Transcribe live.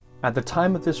At the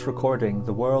time of this recording,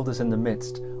 the world is in the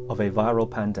midst of a viral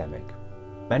pandemic.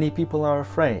 Many people are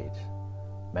afraid.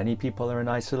 Many people are in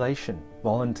isolation,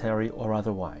 voluntary or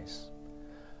otherwise.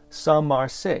 Some are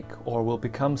sick or will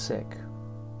become sick.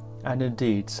 And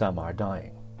indeed, some are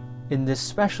dying. In this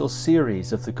special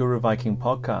series of the Guru Viking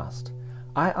podcast,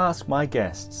 I ask my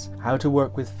guests how to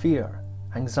work with fear,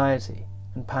 anxiety,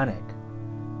 and panic,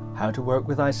 how to work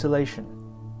with isolation,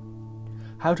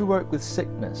 how to work with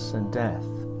sickness and death,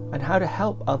 and how to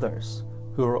help others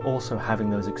who are also having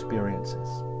those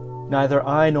experiences. Neither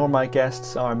I nor my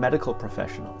guests are medical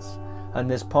professionals,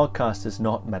 and this podcast is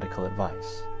not medical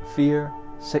advice. Fear,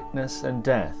 sickness, and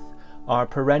death are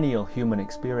perennial human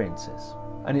experiences,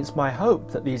 and it's my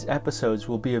hope that these episodes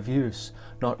will be of use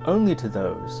not only to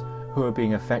those who are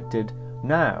being affected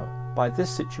now by this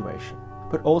situation,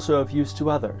 but also of use to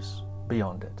others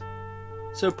beyond it.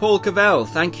 So Paul Cavell,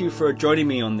 thank you for joining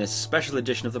me on this special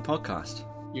edition of the podcast.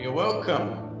 You're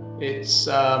welcome. It's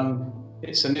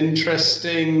an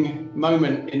interesting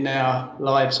moment in our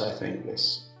lives, I think,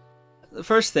 this. The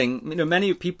first thing,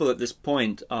 many people at this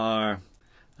point are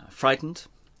frightened,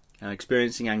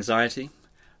 experiencing anxiety,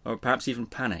 or perhaps even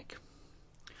panic.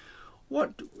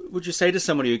 What would you say to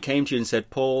somebody who came to you and said,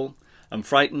 Paul, I'm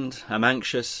frightened, I'm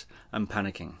anxious, I'm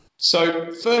panicking?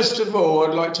 So first of all,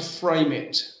 I'd like to frame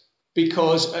it,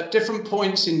 because at different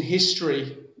points in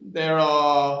history, there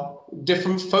are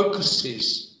different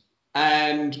focuses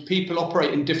and people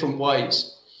operate in different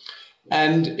ways.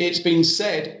 And it's been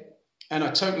said, and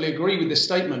I totally agree with this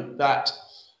statement, that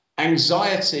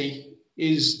anxiety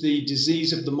is the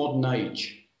disease of the modern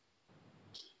age.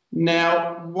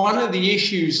 Now, one of the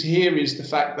issues here is the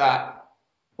fact that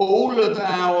all of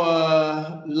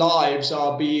our lives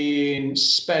are being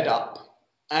sped up,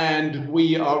 and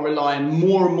we are relying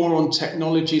more and more on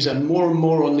technologies and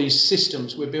more on these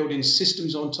systems. We're building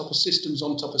systems on top of systems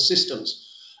on top of systems.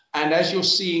 And as you're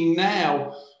seeing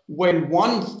now, when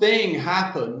one thing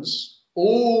happens,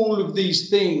 all of these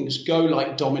things go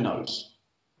like dominoes.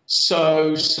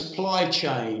 So supply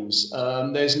chains,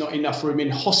 there's not enough room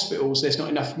in hospitals, there's not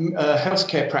enough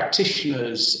healthcare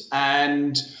practitioners,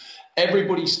 and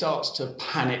everybody starts to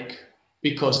panic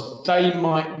because they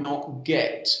might not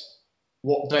get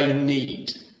what they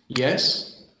need.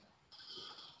 Yes?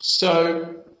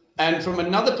 So, and from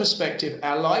another perspective,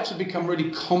 our lives have become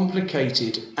really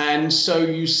complicated. And so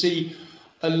you see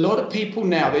a lot of people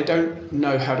now, they don't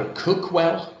know how to cook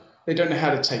well. They don't know how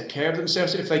to take care of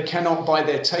themselves. If they cannot buy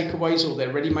their takeaways or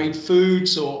their ready-made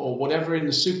foods or whatever in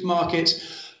the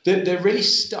supermarkets, they're really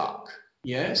stuck.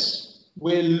 Yes?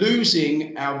 We're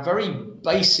losing our very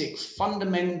basic,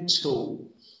 fundamental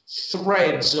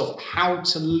threads of how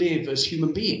to live as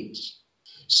human beings.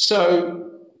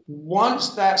 So once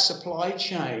that supply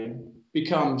chain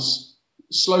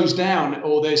slows down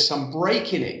or there's some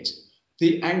break in it,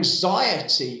 the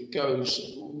anxiety goes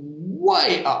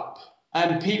way up,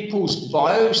 and people's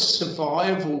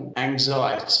biosurvival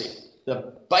anxiety,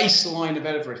 the baseline of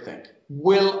everything,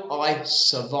 will I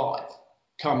survive,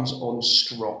 comes on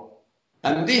strong.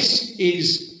 And this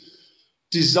is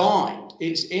designed,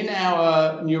 it's in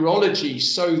our neurology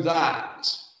so that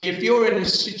if you're in a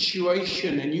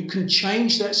situation and you can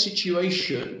change that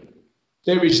situation,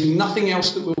 there is nothing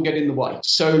else that will get in the way.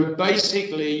 So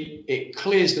basically, it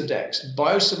clears the decks.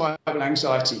 Biosurvival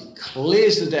anxiety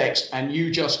clears the decks and you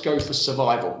just go for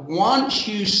survival. Once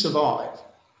you survive,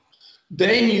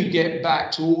 then you get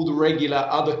back to all the regular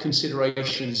other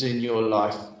considerations in your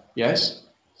life. Yes?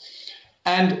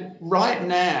 And right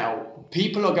now,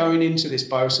 people are going into this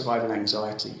biosurvival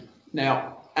anxiety.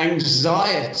 Now,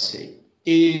 anxiety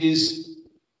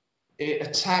it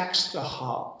attacks the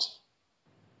heart.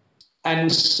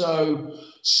 And so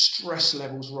stress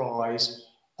levels rise,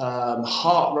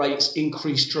 heart rates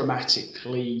increase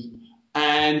dramatically,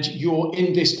 and you're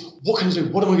in this, what can I do?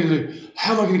 What am I going to do?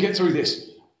 How am I going to get through this?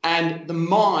 And the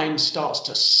mind starts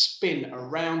to spin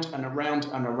around and around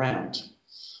and around.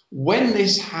 When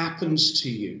this happens to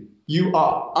you, you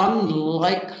are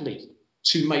unlikely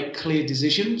to make clear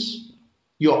decisions.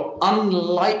 You're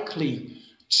unlikely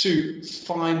to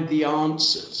find the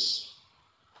answers.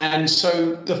 And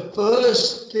so the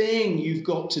first thing you've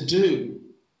got to do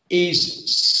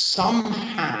is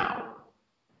somehow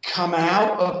come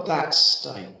out of that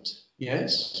state.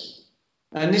 Yes?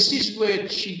 And this is where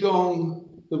Qigong,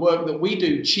 the work that we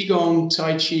do, Qigong,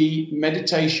 Tai Chi,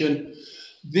 meditation,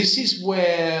 this is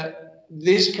where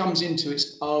this comes into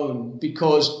its own,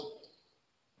 because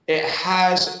it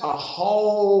has a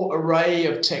whole array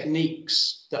of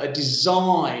techniques that are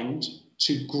designed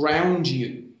to ground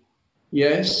you.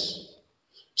 Yes,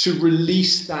 to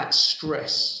release that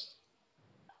stress.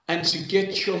 and to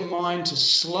get your mind to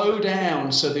slow down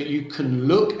so that you can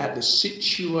look at the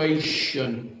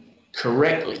situation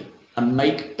correctly and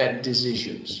make better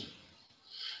decisions.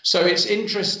 So it's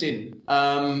interesting.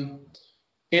 In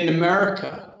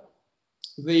America,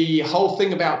 the whole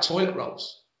thing about toilet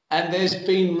rolls, and there's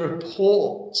been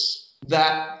reports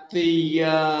that the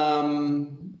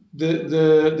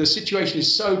situation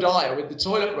is so dire with the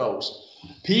toilet rolls.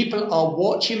 People are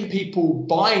watching people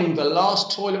buying the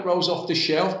last toilet rolls off the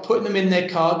shelf, putting them in their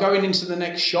car, going into the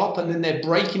next shop, and then they're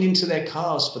breaking into their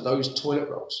cars for those toilet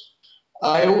rolls.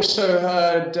 I also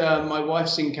heard my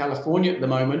wife's in California at the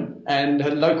moment, and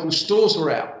her local stores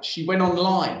were out. She went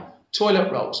online,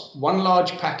 toilet rolls, one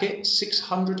large packet,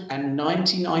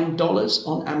 $699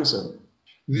 on Amazon.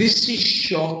 This is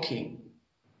shocking.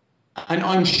 And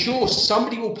I'm sure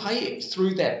somebody will pay it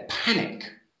through their panic.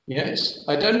 Yes,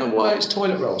 I don't know why it's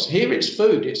toilet rolls. Here it's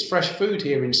food. It's fresh food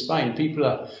here in Spain. People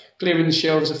are clearing the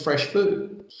shelves of fresh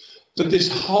food. But this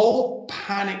whole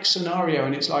panic scenario,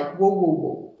 and it's like, whoa, whoa,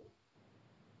 whoa.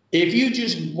 If you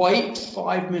just wait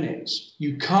 5 minutes,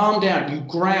 you calm down, you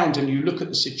ground, and you look at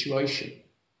the situation,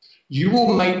 you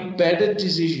will make better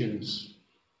decisions.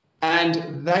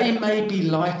 And they may be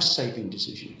life-saving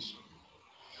decisions.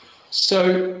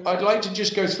 So I'd like to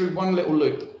just go through one little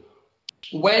loop.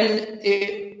 When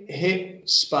it hit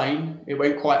Spain, it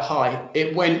went quite high.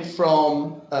 It went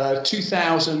from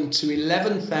 2,000 to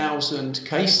 11,000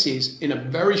 cases in a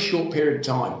very short period of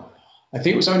time. I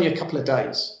think it was only a couple of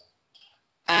days.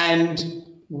 And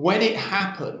when it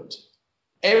happened,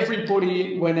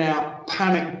 everybody went out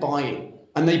panic buying,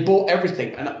 and they bought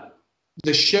everything. And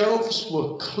the shelves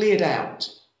were cleared out.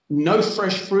 No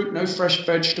fresh fruit, no fresh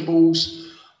vegetables.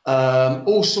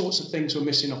 All sorts of things were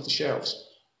missing off the shelves.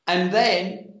 And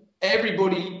then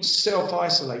everybody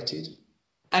self-isolated.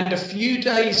 And a few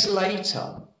days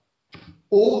later,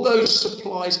 all those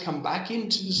supplies come back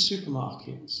into the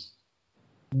supermarkets.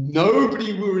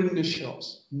 Nobody were in the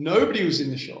shops. Nobody was in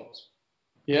the shops.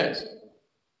 Yes?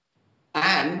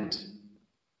 And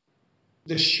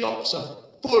the shops are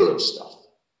full of stuff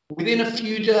within a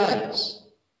few days.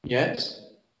 Yes?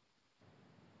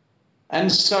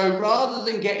 And so rather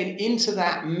than getting into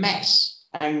that mess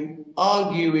and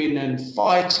arguing and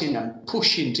fighting and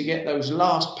pushing to get those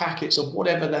last packets of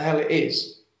whatever the hell it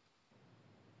is,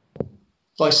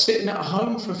 by sitting at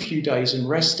home for a few days and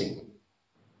resting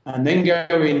and then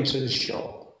go into the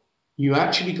shop, you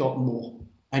actually got more.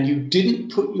 And you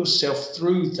didn't put yourself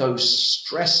through those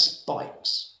stress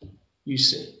spikes, you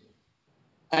see.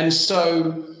 And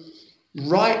so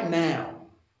right now,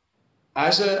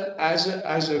 as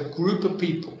a group of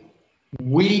people,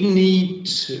 we need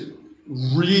to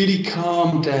really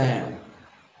calm down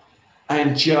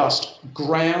and just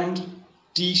ground,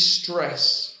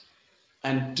 de-stress,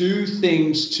 and do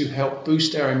things to help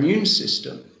boost our immune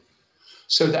system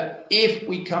so that if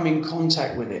we come in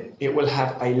contact with it, it will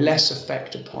have a less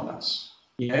effect upon us.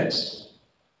 Yes?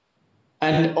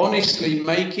 And honestly,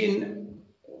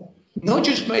 not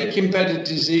just making better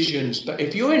decisions, but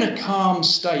if you're in a calm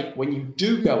state when you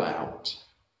do go out,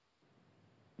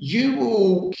 you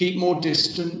will keep more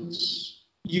distance.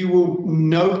 You will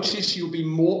notice, you'll be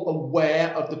more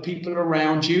aware of the people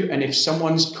around you. And if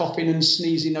someone's coughing and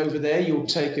sneezing over there, you'll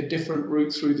take a different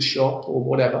route through the shop or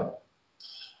whatever.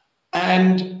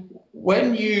 And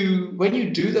when you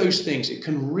do those things, it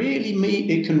can really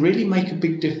make a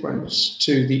big difference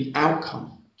to the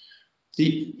outcome.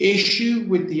 The issue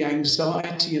with the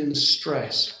anxiety and the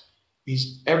stress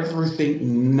is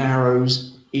everything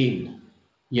narrows in.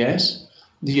 Yes?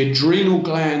 The adrenal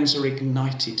glands are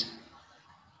ignited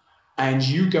and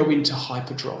you go into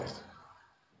hyperdrive.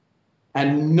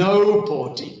 And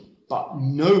nobody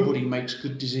makes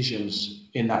good decisions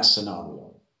in that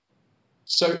scenario.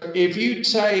 So if you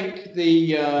take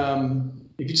the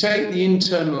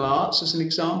internal arts as an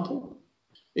example,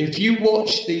 if you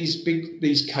watch these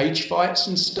cage fights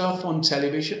and stuff on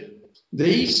television,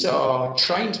 these are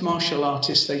trained martial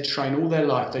artists. They train all their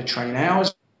life. They train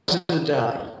hours a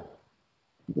day.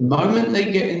 The moment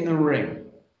they get in the ring,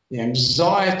 the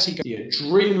anxiety, the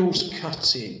adrenals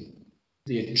cut in,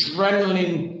 the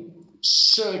adrenaline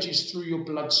surges through your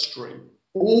bloodstream.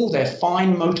 All their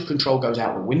fine motor control goes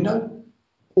out the window.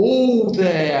 All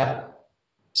their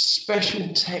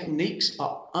special techniques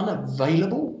are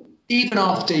unavailable, even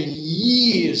after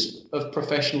years of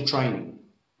professional training.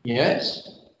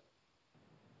 Yes?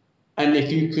 And if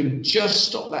you can just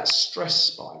stop that stress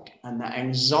spike and that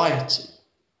anxiety,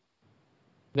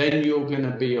 then you're going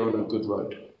to be on a good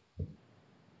road.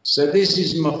 So this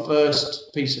is my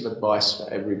first piece of advice for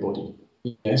everybody.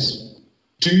 Yes?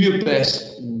 do your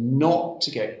best not to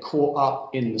get caught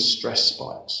up in the stress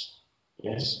spikes.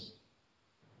 Yes.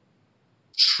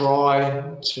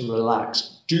 Try to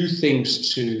relax. Do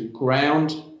things to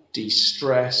ground,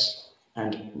 de-stress,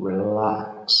 and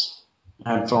relax.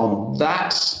 And from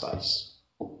that space,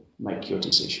 make your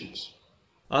decisions.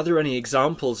 Are there any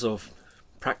examples of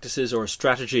practices or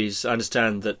strategies? I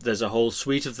understand that there's a whole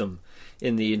suite of them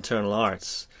in the internal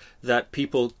arts that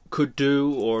people could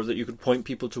do, or that you could point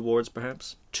people towards,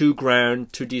 perhaps, to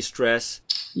ground, to de-stress.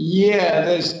 Yeah,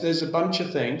 there's a bunch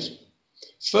of things.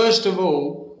 First of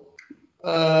all,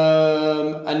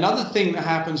 another thing that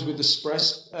happens with the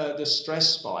stress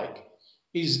spike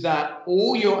is that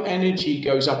all your energy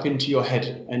goes up into your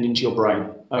head and into your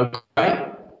brain. Okay,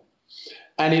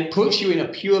 and it puts you in a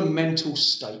pure mental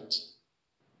state.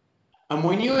 And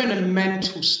when you're in a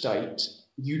mental state,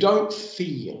 you don't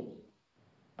feel.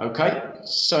 Okay,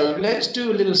 so let's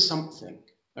do a little something.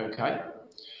 Okay,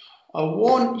 I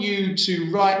want you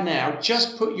to right now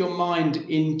just put your mind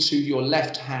into your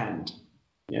left hand.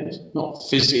 Yes, not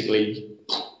physically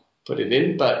put it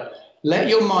in, but let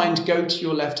your mind go to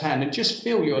your left hand and just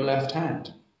feel your left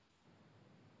hand.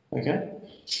 Okay,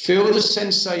 feel the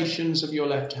sensations of your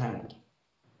left hand.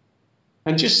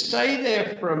 And just stay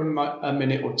there for a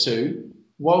minute or two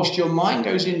whilst your mind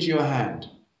goes into your hand.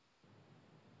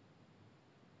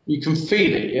 You can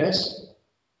feel it, yes?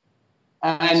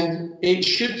 And it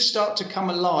should start to come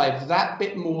alive that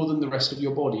bit more than the rest of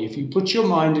your body. If you put your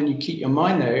mind and you keep your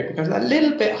mind there, it becomes a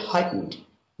little bit heightened,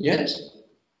 yes?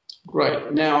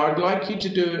 Great. Now, I'd like you to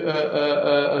do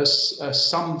a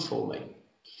sum for me.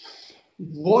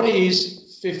 What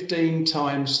is 15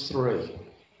 times 3?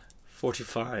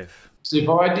 45.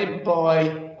 Divided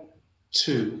by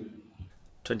 2.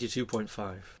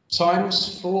 22.5.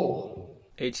 Times 4.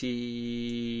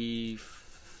 80.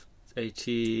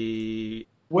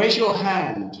 Where's your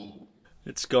hand?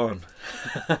 It's gone.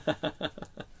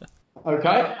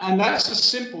 Okay, and that's a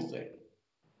simple thing.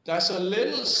 That's a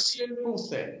little simple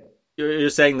thing. You're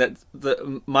saying that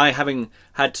my having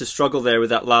had to struggle there with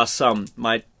that last sum,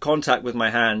 my contact with my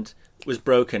hand was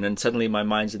broken, and suddenly my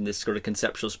mind's in this sort of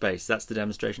conceptual space. That's the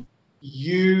demonstration.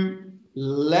 You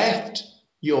left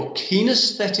your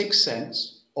kinesthetic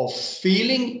sense of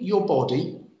feeling your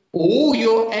body. All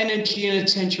your energy and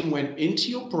attention went into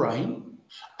your brain,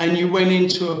 and you went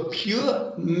into a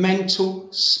pure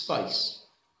mental space.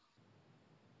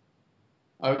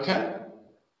 Okay?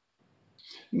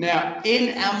 Now,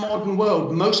 in our modern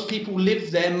world, most people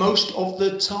live there most of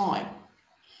the time.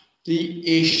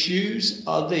 The issues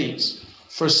are these.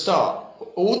 For a start,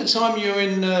 all the time you're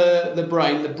in the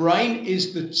brain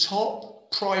is the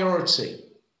top priority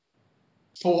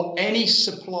for any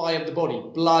supply of the body.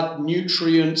 Blood,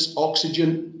 nutrients,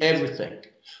 oxygen, everything.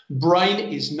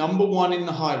 Brain is number one in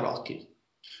the hierarchy.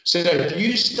 So if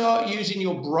you start using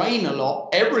your brain a lot,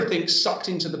 everything's sucked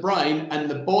into the brain and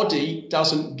the body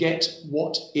doesn't get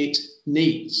what it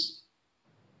needs.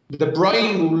 The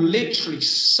brain will literally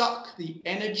suck the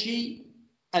energy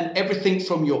and everything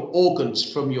from your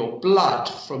organs, from your blood,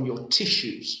 from your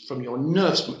tissues, from your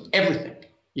nerves, from everything.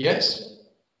 Yes?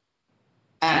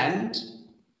 And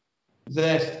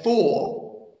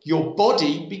therefore, your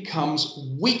body becomes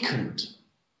weakened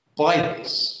by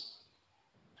this.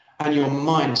 And your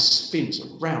mind spins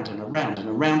around and around and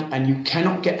around, and you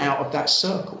cannot get out of that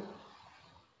circle.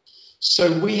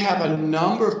 So we have a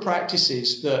number of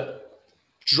practices that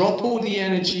drop all the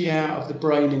energy out of the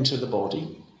brain into the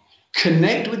body,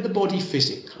 connect with the body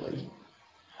physically,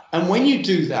 and when you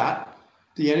do that,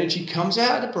 the energy comes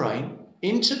out of the brain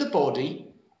into the body,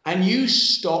 and you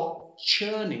stop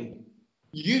churning.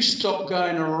 You stop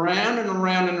going around and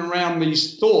around and around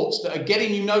these thoughts that are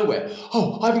getting you nowhere.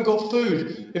 Oh, I haven't got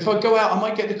food. If I go out, I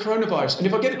might get the coronavirus. And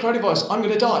if I get the coronavirus, I'm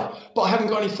going to die. But I haven't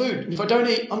got any food. And if I don't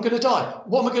eat, I'm going to die.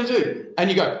 What am I going to do? And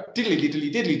you go, diddly,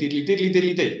 diddly, diddly, diddly, diddly,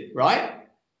 diddly, diddly, right?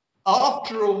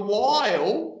 After a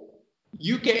while,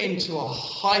 you get into a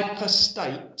hyper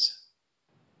state.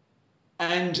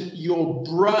 And your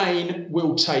brain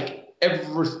will take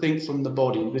everything from the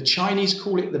body. The Chinese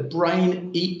call it the brain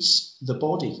eats the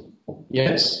body.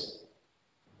 Yes?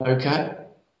 Okay?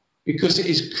 Because it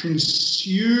is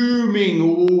consuming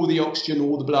all the oxygen,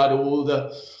 all the blood, all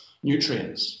the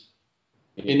nutrients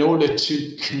in order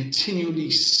to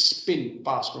continually spin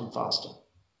faster and faster.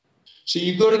 So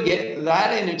you've got to get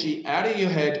that energy out of your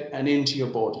head and into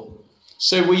your body.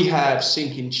 So we have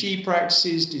sinking chi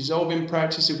practices, dissolving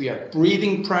practices, we have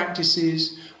breathing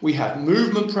practices, we have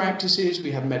movement practices,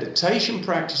 we have meditation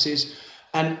practices,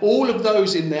 and all of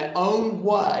those in their own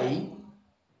way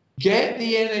get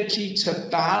the energy to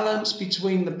balance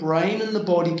between the brain and the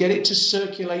body, get it to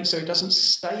circulate so it doesn't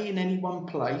stay in any one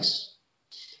place.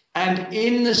 And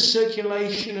in the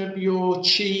circulation of your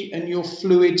chi and your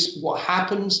fluids, what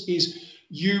happens is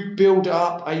you build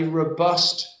up a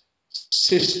robust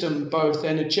system, both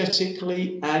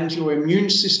energetically, and your immune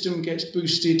system gets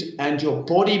boosted and your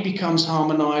body becomes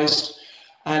harmonized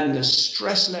and the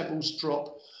stress levels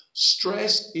drop.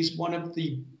 Stress is one of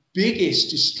the biggest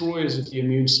destroyers of the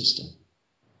immune system.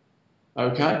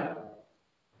 Okay?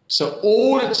 So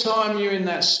all the time you're in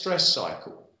that stress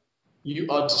cycle, you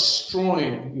are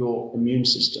destroying your immune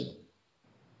system.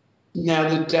 Now,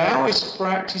 the Taoist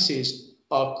practices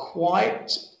are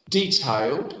quite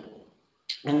detailed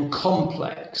and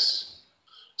complex.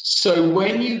 So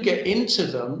when you get into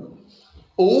them,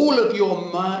 all of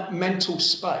your mental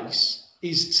space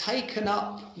is taken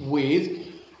up with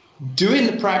doing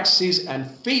the practices and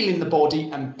feeling the body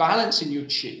and balancing your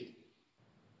chi.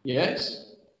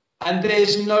 Yes? And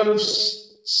there's no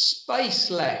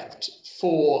space left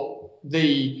for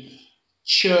the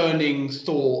churning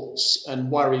thoughts and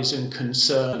worries and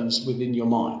concerns within your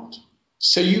mind.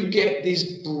 So you get this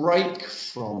break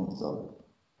from them.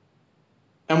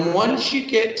 And once you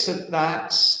get to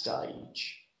that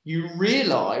stage, you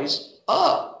realize,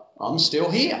 oh, I'm still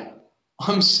here.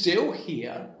 I'm still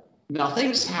here.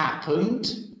 Nothing's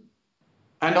happened.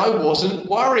 And I wasn't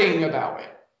worrying about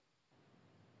it.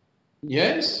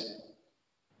 Yes?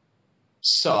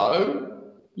 So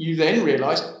you then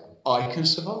realize, I can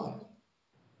survive.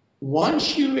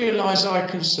 Once you realize I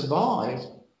can survive,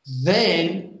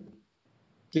 then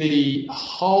the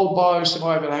whole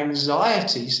biosurvival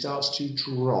anxiety starts to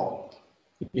drop.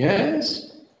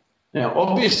 Yes? Now,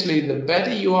 obviously, the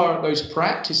better you are at those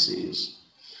practices,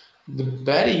 the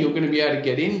better you're going to be able to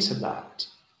get into that.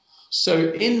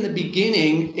 So in the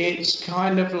beginning, it's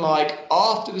kind of like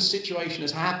after the situation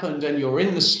has happened and you're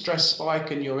in the stress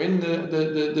spike and you're in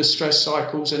the stress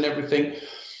cycles and everything,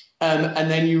 and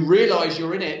then you realize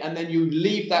you're in it, and then you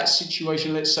leave that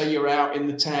situation. Let's say you're out in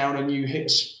the town and you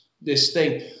hit this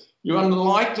thing. You're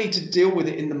unlikely to deal with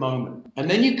it in the moment. And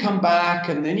then you come back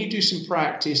and then you do some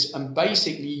practice and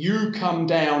basically you come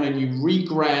down and you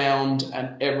reground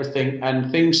and everything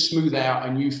and things smooth out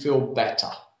and you feel better.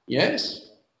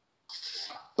 Yes?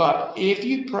 But if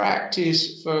you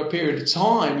practice for a period of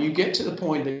time, you get to the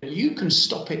point that you can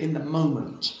stop it in the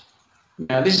moment.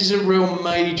 Now, this is a real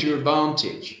major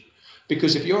advantage.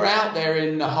 Because if you're out there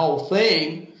in the whole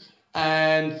thing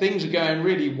and things are going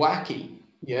really wacky,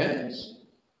 yes,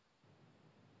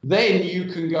 then you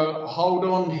can go, hold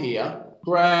on here,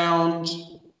 ground,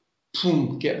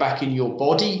 boom, get back in your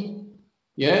body,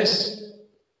 yes,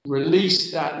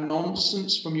 release that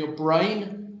nonsense from your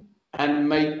brain and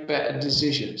make better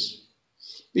decisions.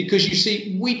 Because you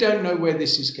see, we don't know where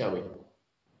this is going.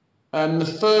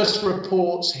 The first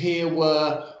reports here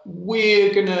were,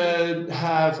 we're going to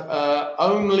have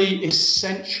only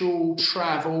essential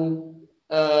travel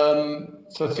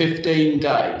for 15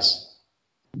 days.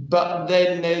 But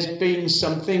then there's been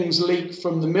some things leaked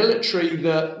from the military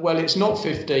that, well, it's not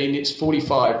 15, it's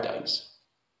 45 days.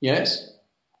 Yes?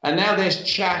 And now there's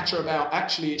chatter about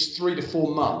actually it's 3 to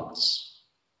 4 months.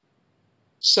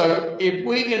 So if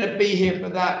we're going to be here for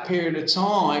that period of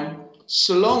time,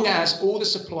 so long as all the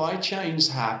supply chains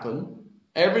happen,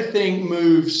 everything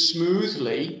moves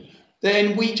smoothly,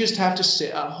 then we just have to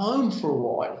sit at home for a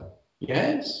while.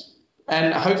 Yes?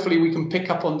 And hopefully we can pick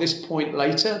up on this point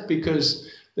later, because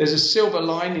there's a silver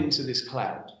lining to this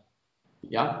cloud.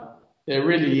 Yeah, there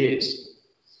really is.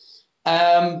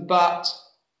 But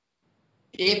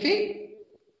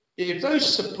if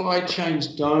those supply chains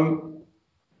don't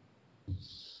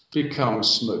become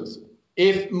smooth,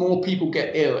 if more people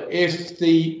get ill, if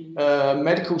the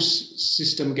medical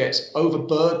system gets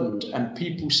overburdened and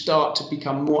people start to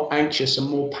become more anxious and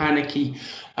more panicky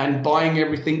and buying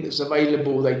everything that's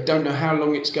available, they don't know how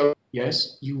long it's going.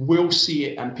 Yes, you will see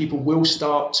it, and people will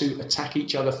start to attack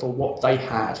each other for what they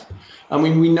have. I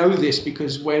mean, we know this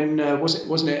because when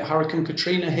wasn't it Hurricane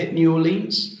Katrina hit New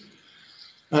Orleans?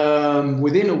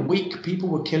 Within a week, people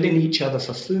were killing each other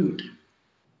for food.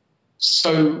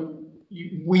 So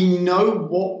we know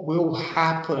what will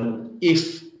happen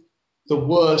if the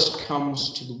worst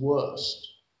comes to the worst.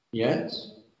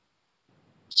 Yes.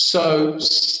 So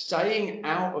staying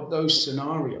out of those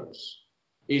scenarios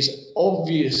is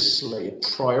obviously a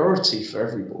priority for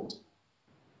everybody.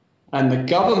 And the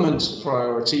government's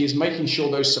priority is making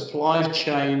sure those supply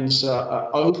chains are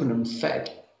open and fed,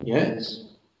 yes?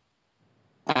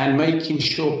 And making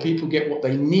sure people get what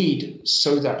they need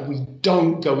so that we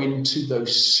don't go into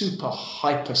those super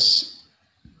hyper states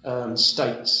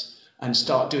and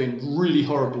start doing really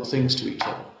horrible things to each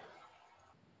other.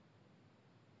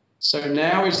 So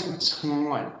now is the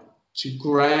time to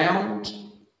ground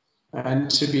and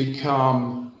to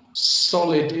become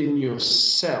solid in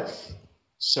yourself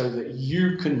so that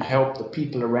you can help the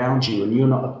people around you and you're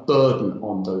not a burden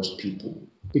on those people.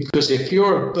 Because if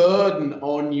you're a burden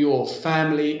on your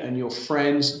family and your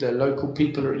friends, the local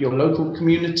people, your local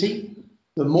community,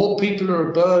 the more people are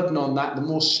a burden on that, the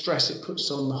more stress it puts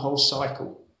on the whole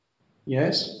cycle.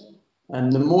 Yes?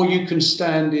 And the more you can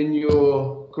stand in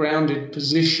your grounded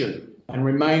position and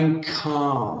remain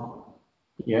calm,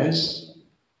 yes,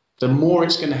 the more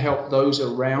it's going to help those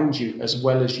around you as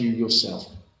well as you yourself.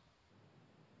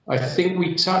 I think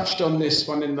we touched on this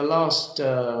one in the last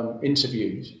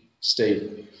interview,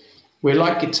 Steve. We're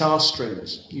like guitar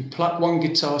stringers. You pluck one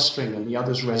guitar string and the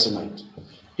others resonate.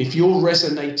 If you're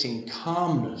resonating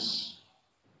calmness,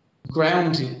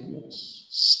 groundedness,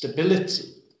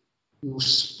 stability, you'll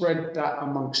spread that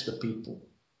amongst the people.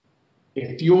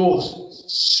 If you're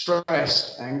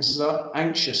stressed,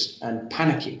 anxious, and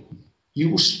panicky,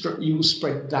 you will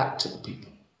spread that to the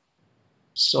people.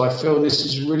 So I feel this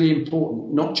is really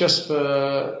important, not just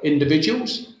for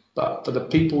individuals, but for the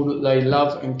people that they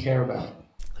love and care about.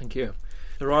 Thank you.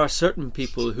 There are certain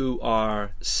people who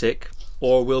are sick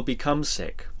or will become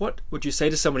sick. What would you say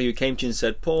to somebody who came to you and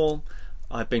said, Paul,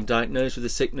 I've been diagnosed with a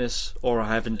sickness, or I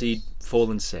have indeed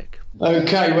fallen sick?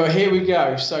 Okay, well, here we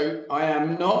go. So I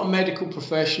am not a medical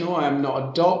professional. I am not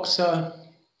a doctor.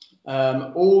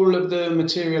 All of the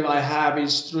material I have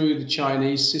is through the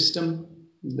Chinese system,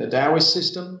 the Taoist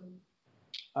system.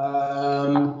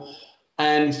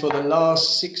 And for the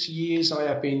last 6 years, I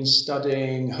have been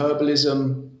studying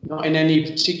herbalism, not in any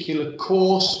particular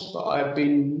course, but I've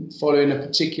been following a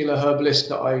particular herbalist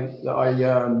that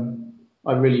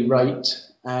I really rate.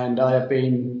 And I have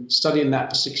been studying that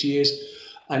for 6 years.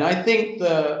 And I think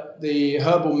the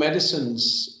herbal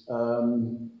medicines,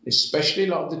 especially a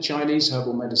lot of the Chinese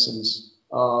herbal medicines,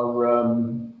 are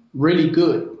really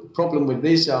good. The problem with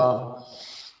these are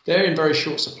they're in very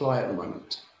short supply at the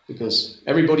moment because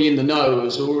everybody in the know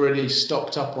has already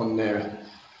stocked up on their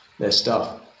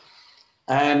stuff.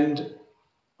 And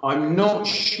I'm not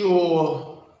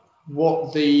sure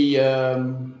what the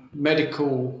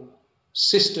medical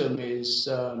system is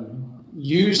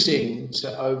using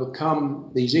to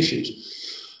overcome these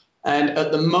issues. And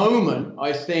at the moment,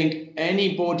 I think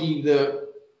anybody that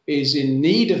is in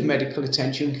need of medical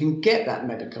attention can get that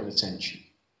medical attention.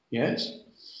 Yes?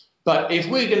 But if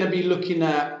we're going to be looking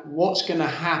at what's going to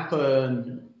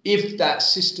happen if that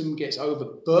system gets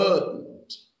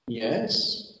overburdened,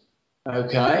 yes,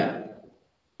 okay,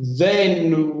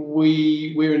 then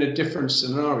we're in a different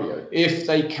scenario. If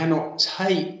they cannot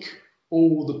take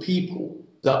all the people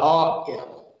that are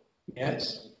ill,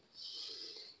 yes.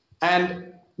 And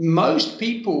most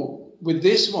people with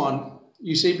this one,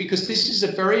 you see, because this is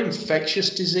a very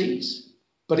infectious disease,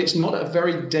 but it's not a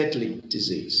very deadly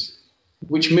disease,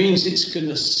 which means it's going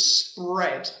to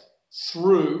spread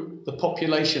through the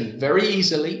population very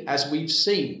easily, as we've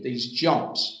seen these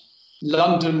jumps.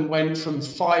 London went from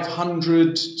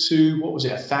 500 to,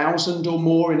 1,000 or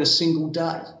more in a single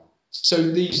day.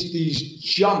 So these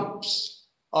jumps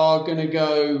are going to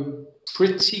go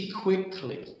pretty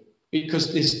quickly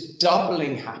because this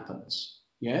doubling happens.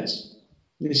 Yes,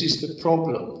 this is the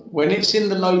problem. When it's in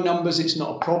the low numbers, it's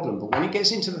not a problem. But when it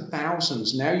gets into the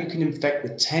thousands, now you can infect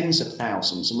the tens of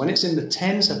thousands. And when it's in the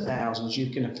tens of thousands, you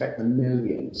can affect the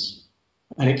millions.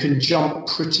 And it can jump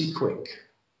pretty quick.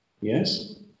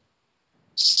 Yes.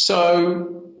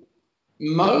 So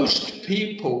most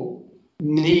people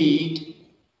need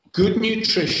good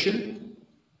nutrition,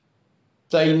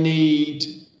 they need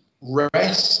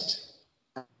rest,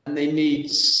 and they need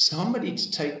somebody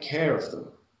to take care of them.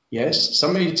 Yes,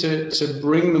 somebody to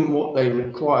bring them what they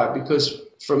require, because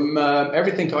from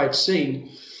everything I've seen,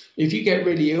 if you get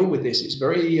really ill with this, it's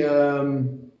very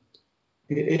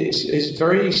it's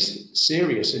very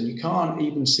serious, and you can't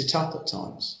even sit up at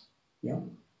times. Yeah.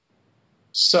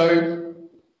 So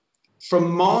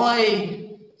from my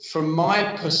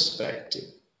perspective,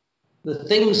 the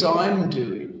things I'm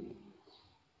doing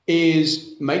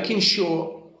is making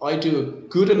sure I do a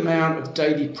good amount of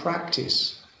daily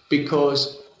practice,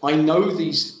 because I know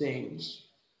these things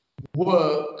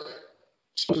work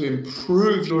to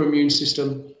improve your immune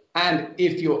system, and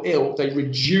if you're ill, they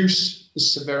reduce the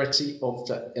severity of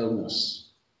the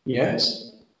illness. Yes?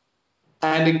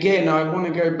 And again, I want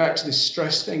to go back to this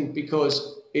stress thing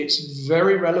because it's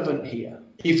very relevant here.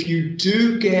 If you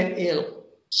do get ill,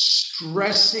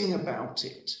 stressing about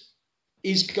it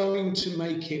is going to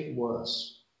make it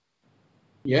worse.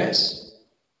 Yes?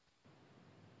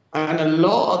 And a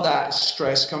lot of that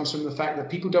stress comes from the fact that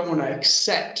people don't want to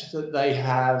accept that they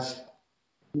have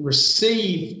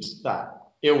received that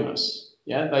illness.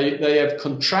 Yeah, they have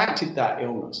contracted that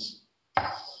illness.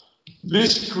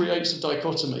 This creates a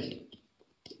dichotomy.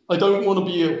 I don't want to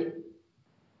be ill.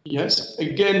 Yes,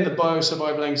 again, the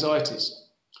biosurvival anxieties.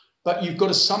 But you've got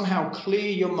to somehow clear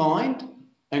your mind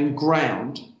and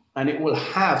ground, and it will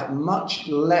have much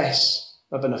less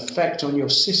of an effect on your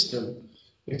system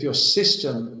if your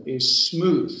system is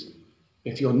smooth,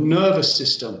 if your nervous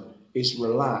system is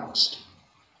relaxed.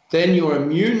 Then your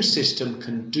immune system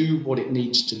can do what it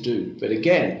needs to do. But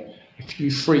again, if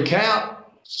you freak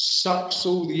out, sucks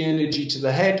all the energy to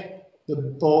the head, the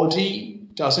body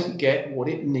doesn't get what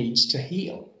it needs to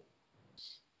heal.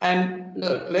 And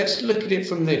look, let's look at it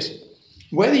from this.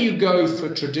 Whether you go for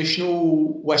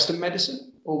traditional Western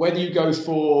medicine or whether you go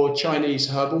for Chinese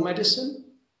herbal medicine,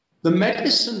 the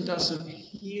medicine doesn't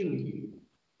heal you.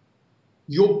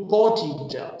 Your body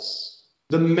does.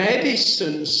 The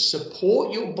medicines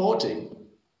support your body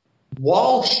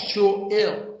whilst you're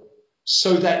ill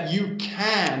so that you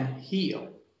can heal.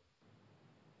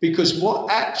 Because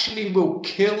what actually will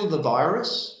kill the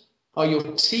virus are your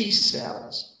T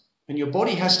cells. And your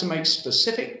body has to make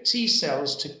specific T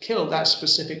cells to kill that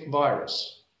specific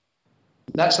virus.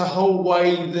 That's the whole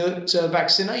way that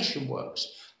vaccination works.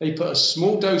 They put a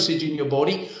small dosage in your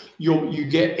body. You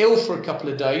get ill for a couple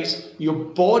of days. Your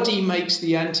body makes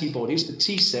the antibodies, the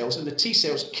T cells, and the T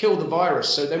cells kill the virus.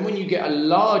 So then when you get a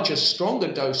larger,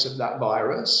 stronger dose of that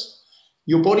virus,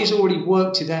 your body's already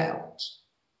worked it out.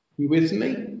 You with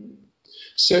me?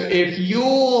 So if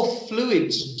your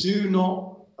fluids do not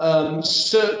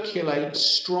circulate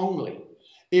strongly,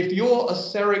 if your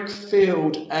etheric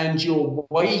field and your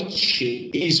Wei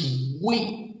Qi is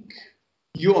weak,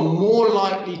 you're more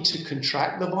likely to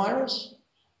contract the virus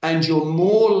and you're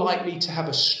more likely to have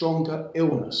a stronger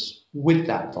illness with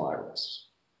that virus.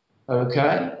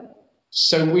 Okay?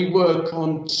 So we work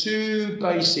on two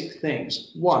basic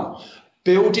things. One,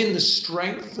 building the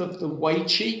strength of the Wei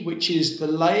Qi, which is the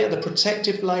layer, the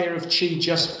protective layer of Qi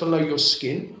just below your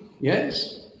skin.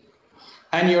 Yes?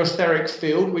 And your etheric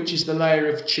field, which is the layer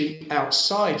of Qi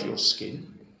outside your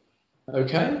skin.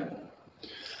 Okay?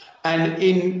 And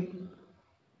in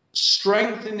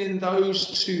strengthening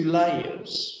those two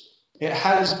layers, it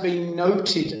has been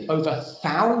noted over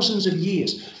thousands of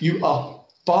years, you are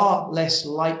far less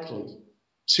likely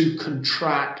to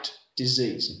contract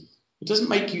disease. It doesn't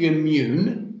make you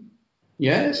immune,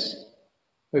 yes?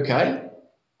 Okay?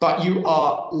 But you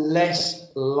are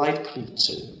less likely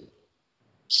to.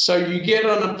 So you get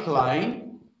on a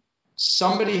plane,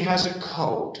 somebody has a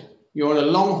cold, you're on a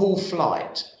long haul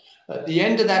flight. At the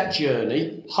end of that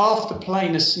journey, half the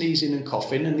plane are sneezing and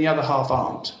coughing and the other half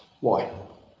aren't. Why?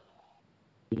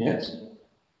 Yes.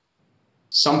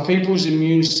 Some people's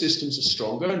immune systems are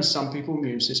stronger and some people's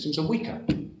immune systems are weaker.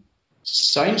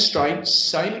 Same strain,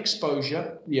 same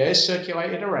exposure, the air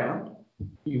circulated around.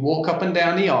 You walk up and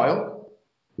down the aisle.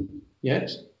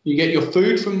 Yes. You get your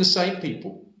food from the same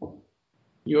people.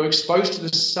 You're exposed to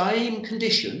the same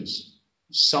conditions.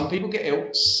 Some people get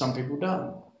ill, some people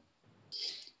don't.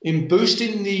 In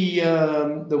boosting the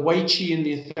Wei Qi in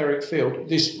the etheric field,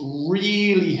 this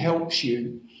really helps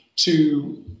you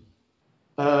to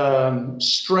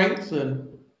strengthen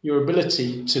your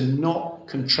ability to not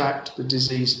contract the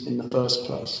disease in the first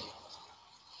place.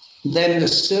 Then the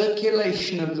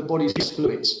circulation of the body's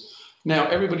fluids. Now,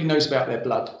 everybody knows about their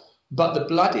blood, but the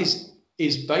blood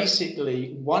is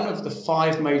basically one of the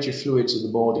 5 major fluids of the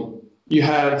body. You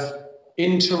have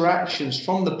interactions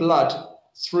from the blood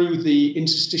through the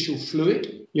interstitial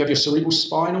fluid. You have your cerebral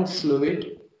spinal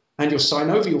fluid and your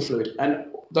synovial fluid. And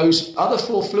those other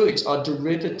 4 fluids are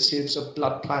derivatives of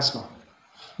blood plasma.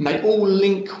 And they all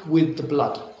link with the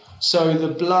blood. So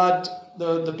the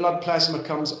blood plasma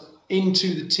comes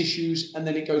into the tissues and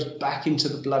then it goes back into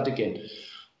the blood again.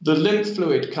 The lymph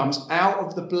fluid comes out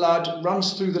of the blood,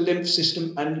 runs through the lymph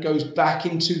system and goes back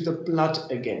into the blood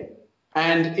again.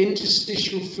 And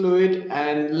interstitial fluid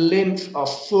and lymph are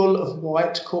full of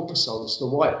white corpuscles, the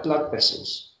white blood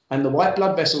vessels. And the white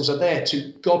blood vessels are there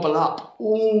to gobble up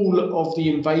all of the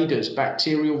invaders,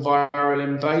 bacterial, viral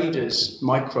invaders,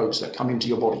 microbes that come into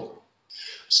your body.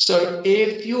 So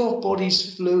if your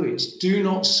body's fluids do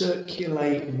not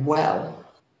circulate well,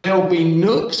 there'll be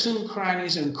nooks and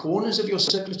crannies and corners of your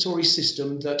circulatory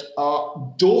system that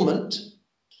are dormant,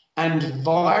 and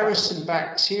virus and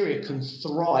bacteria can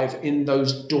thrive in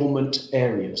those dormant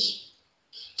areas.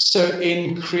 So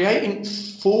in creating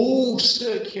full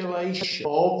circulation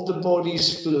of the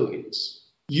body's fluids,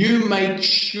 you make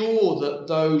sure that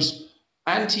those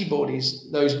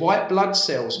antibodies, those white blood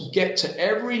cells, get to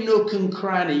every nook and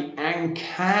cranny and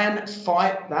can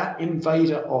fight that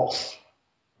invader off.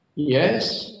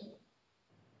 Yes?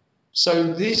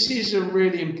 So this is a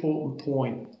really important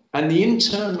point. And the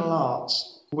internal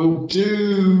arts will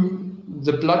do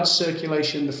the blood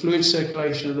circulation, the fluid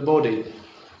circulation of the body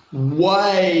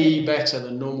way better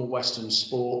than normal Western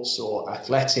sports or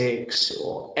athletics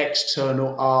or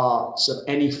external arts of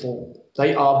any form.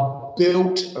 They are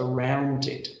built around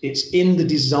it. It's in the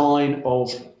design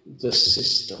of the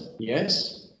system,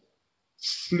 yes?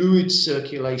 Fluid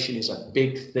circulation is a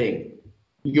big thing.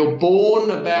 You're born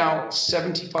about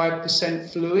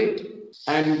 75% fluid,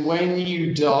 and when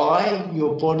you die,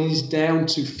 your body's down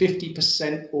to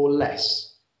 50% or less.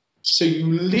 So you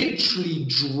literally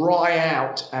dry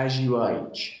out as you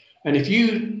age. And if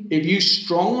you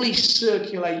strongly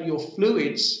circulate your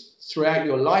fluids throughout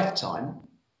your lifetime,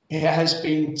 it has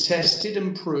been tested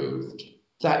and proved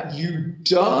that you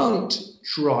don't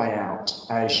dry out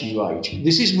as you age.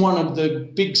 This is one of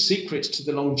the big secrets to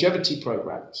the longevity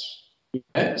programs.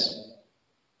 Yes,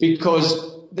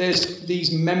 because there's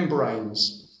these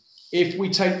membranes. If we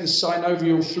take the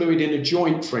synovial fluid in a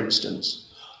joint, for instance,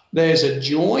 there's a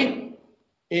joint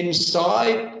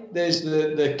inside, there's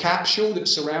the capsule that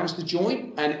surrounds the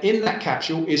joint, and in that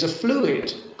capsule is a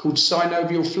fluid called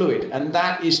synovial fluid, and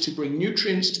that is to bring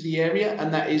nutrients to the area,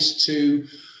 and that is to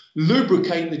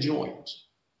lubricate the joint.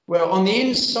 Well, on the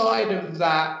inside of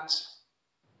that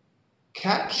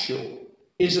capsule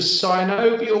is a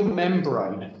synovial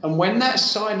membrane, and when that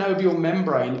synovial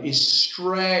membrane is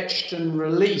stretched and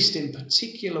released in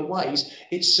particular ways,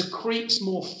 it secretes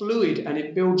more fluid and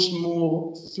it builds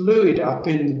more fluid up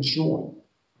in the joint.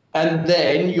 And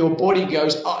then your body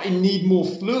goes, I need more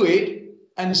fluid,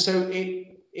 and so it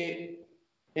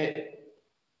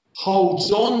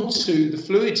holds on to the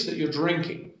fluids that you're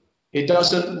drinking. It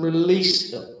doesn't release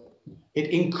them.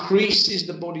 It increases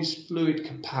the body's fluid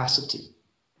capacity.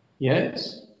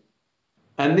 Yes?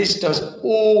 And this does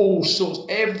all sorts,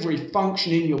 every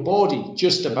function in your body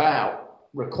just about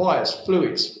requires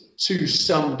fluids to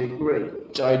some degree.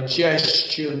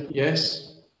 Digestion,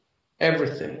 yes?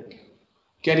 Everything.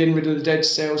 Getting rid of the dead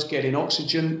cells, getting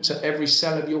oxygen to every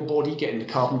cell of your body, getting the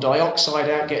carbon dioxide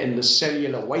out, getting the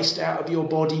cellular waste out of your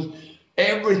body.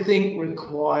 Everything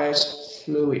requires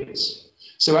fluids.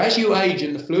 So as you age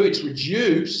and the fluids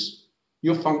reduce,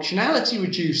 your functionality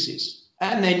reduces.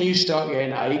 And then you start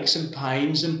getting aches and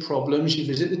pains and problems. You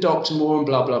visit the doctor more and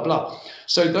blah, blah, blah.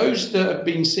 So those that have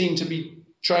been seen to be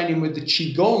training with the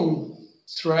Qigong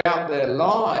throughout their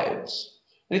lives,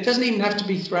 and it doesn't even have to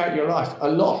be throughout your life.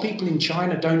 A lot of people in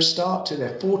China don't start till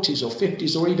their 40s or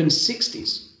 50s or even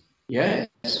 60s. Yes.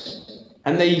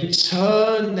 And they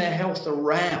turn their health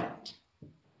around.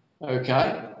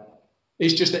 Okay.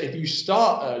 It's just that if you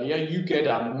start earlier, you get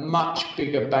a much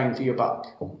bigger bang for your buck.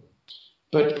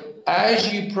 But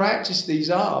as you practice these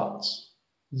arts,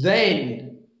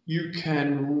 then you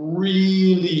can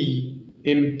really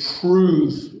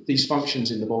improve these functions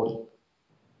in the body.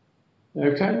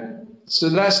 Okay? So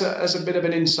that's a bit of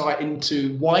an insight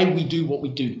into why we do what we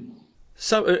do.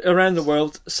 So around the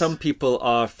world, some people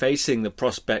are facing the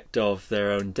prospect of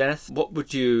their own death. What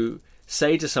would you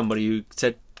say to somebody who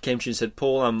came to you and said,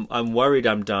 Paul, I'm worried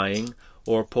I'm dying,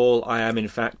 or Paul, I am in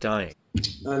fact dying?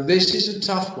 This is a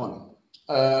tough one.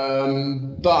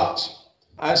 But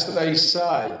as they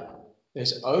say,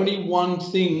 there's only one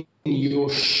thing you're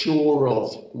sure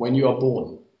of when you are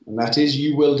born, and that is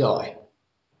you will die.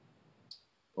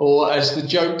 Or as the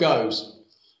joke goes,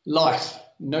 life,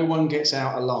 no one gets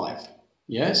out alive.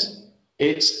 Yes?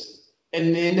 It's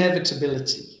an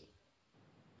inevitability.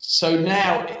 So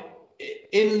now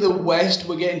in the West,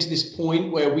 we're getting to this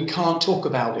point where we can't talk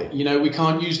about it. You know, we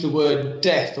can't use the word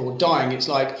death or dying. It's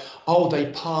like, oh,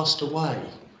 they passed away.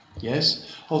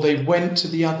 Yes. Oh, they went to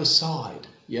the other side.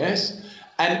 Yes.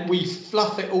 And we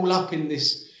fluff it all up in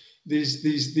these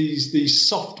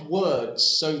soft words,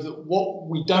 so that what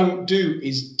we don't do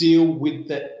is deal with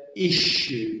the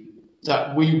issue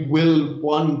that we will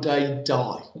one day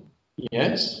die.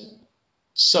 Yes.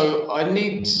 So I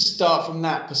need to start from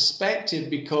that perspective,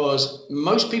 because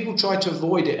most people try to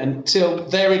avoid it until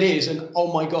there it is and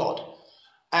oh my God.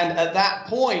 And at that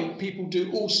point, people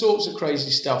do all sorts of crazy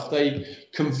stuff. They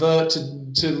convert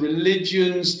to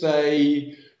religions,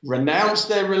 they renounce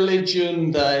their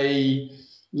religion, they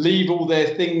leave all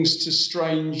their things to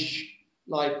strange,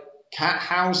 like cat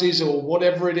houses or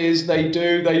whatever it is they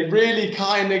do. They really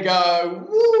kind of go,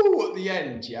 woo, at the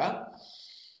end, yeah?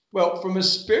 Well, from a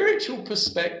spiritual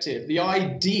perspective, the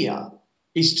idea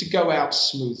is to go out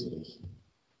smoothly.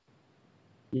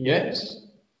 Yes?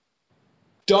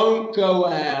 Don't go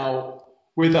out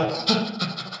with a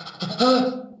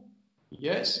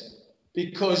yes,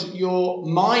 because your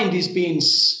mind is being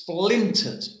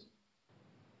splintered.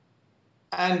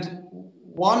 And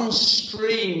one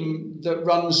stream that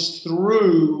runs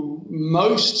through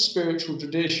most spiritual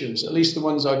traditions, at least the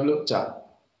ones I've looked at,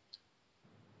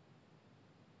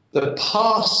 the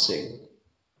passing,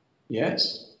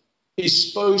 yes, is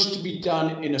supposed to be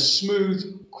done in a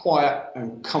smooth, quiet,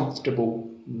 and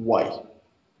comfortable way.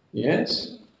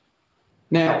 Yes?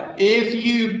 Now, if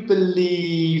you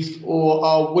believe or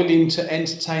are willing to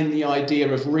entertain the idea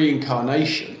of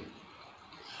reincarnation,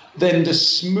 then the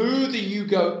smoother you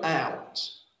go out,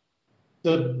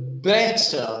 the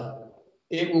better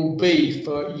it will be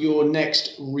for your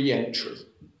next re-entry.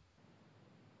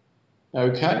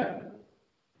 Okay?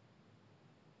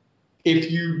 If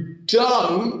you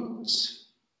don't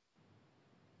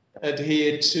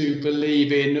adhere to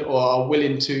believe in or are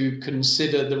willing to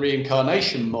consider the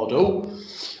reincarnation model,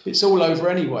 it's all over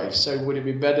anyway. So would it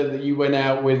be better that you went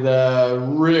out with a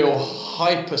real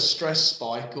hyper stress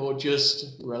spike or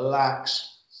just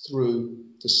relax through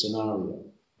the scenario?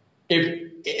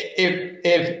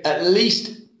 If at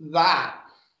least that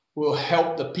will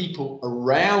help the people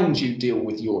around you deal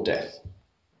with your death.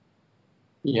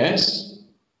 Yes?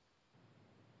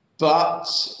 But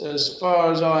as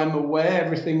far as I'm aware,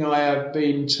 everything I have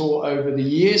been taught over the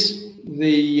years,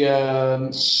 the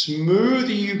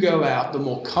smoother you go out, the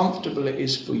more comfortable it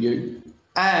is for you,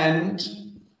 and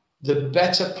the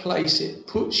better place it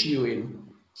puts you in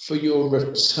for your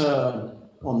return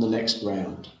on the next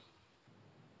round.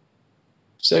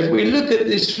 So if we look at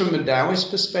this from a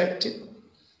Taoist perspective,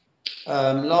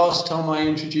 last time I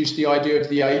introduced the idea of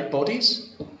the 8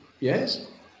 bodies, yes?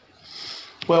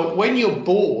 Well, when you're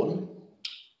born,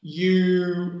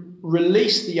 you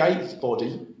release the 8th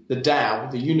body, the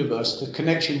Tao, the universe, the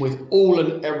connection with all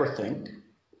and everything,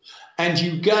 and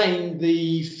you gain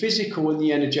the physical and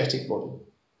the energetic body.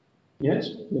 Yes?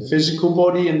 The physical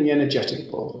body and the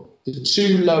energetic body, the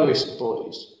 2 lowest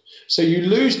bodies. So you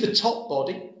lose the top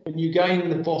body and you gain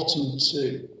the bottom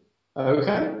 2.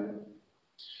 Okay?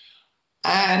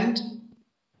 And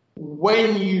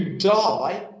when you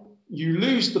die, you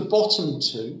lose the bottom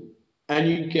 2 and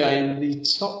you gain the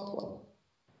top one.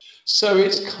 So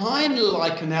it's kind of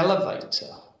like an elevator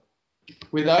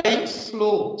with 8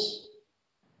 floors.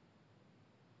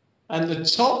 And the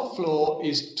top floor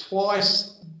is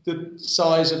twice the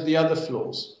size of the other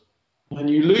floors. And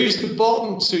you lose the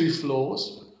bottom 2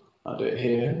 floors. I'll do it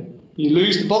here. You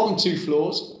lose the bottom 2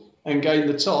 floors and gain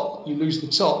the top. You lose the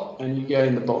top and you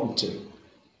gain the bottom 2.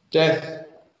 Death,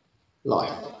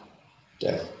 life.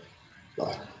 Death,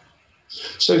 life.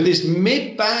 So this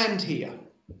mid-band here,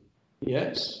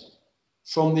 yes,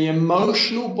 from the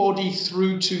emotional body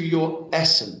through to your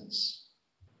essence,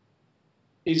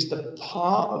 is the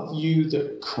part of you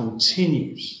that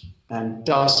continues and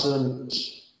doesn't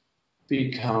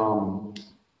become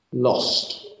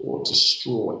lost or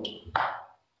destroyed.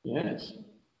 Yes?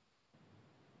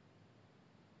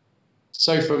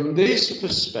 So from this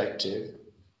perspective,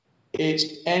 it's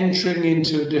entering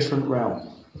into a different realm.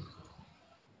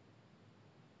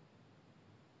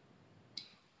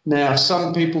 Now,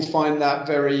 some people find that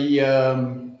very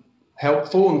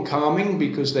helpful and calming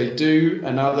because they do,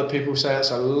 and other people say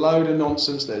it's a load of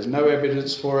nonsense, there's no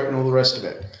evidence for it, and all the rest of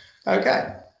it.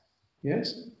 Okay.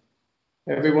 Yes?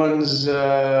 Everyone's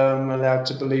allowed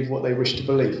to believe what they wish to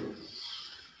believe.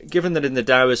 Given that in the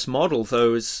Taoist model,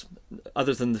 those,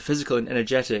 other than the physical and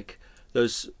energetic,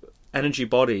 those energy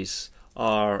bodies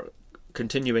are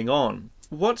continuing on,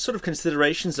 what sort of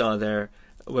considerations are there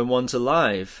when one's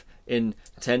alive in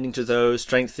tending to those,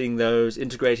 strengthening those,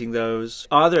 integrating those?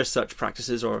 Are there such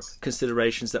practices or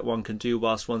considerations that one can do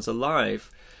whilst one's alive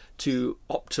to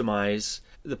optimize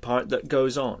the part that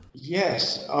goes on?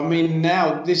 Yes. I mean,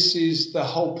 now this is the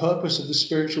whole purpose of the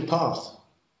spiritual path.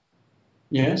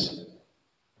 Yes.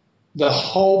 The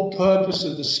whole purpose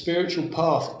of the spiritual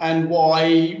path, and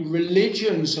why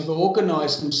religions have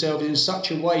organized themselves in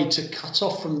such a way to cut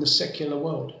off from the secular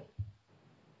world.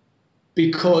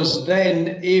 Because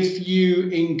then if you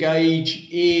engage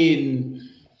in,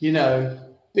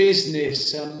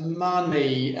 business and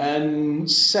money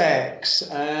and sex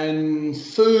and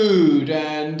food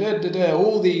and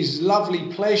all these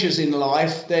lovely pleasures in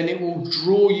life, then it will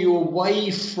draw you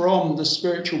away from the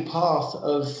spiritual path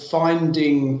of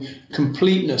finding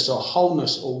completeness or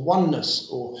wholeness or oneness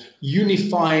or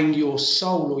unifying your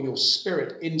soul or your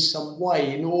spirit in some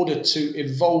way in order to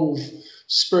evolve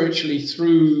spiritually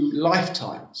through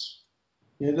lifetimes.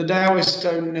 You know, the Taoists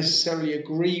don't necessarily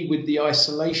agree with the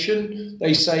isolation.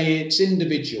 They say it's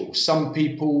individual. Some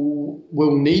people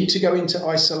will need to go into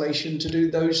isolation to do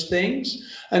those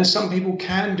things, and some people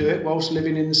can do it whilst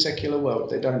living in the secular world.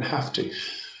 They don't have to.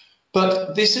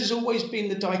 But this has always been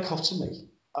the dichotomy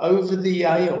over the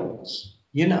aeons.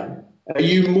 You know, are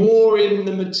you more in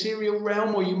the material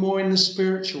realm or are you more in the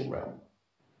spiritual realm?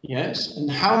 Yes.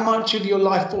 And how much of your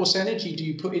life force energy do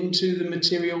you put into the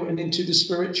material and into the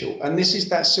spiritual? And this is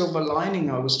that silver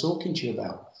lining I was talking to you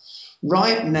about.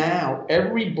 Right now,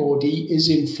 everybody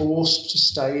is enforced to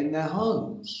stay in their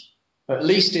homes, at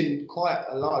least in quite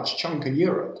a large chunk of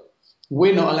Europe.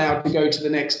 We're not allowed to go to the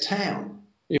next town.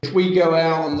 If we go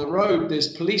out on the road,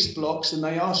 there's police blocks and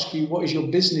they ask you, what is your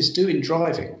business doing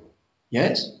driving?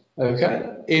 Yes. Okay.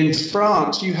 In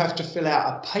France, you have to fill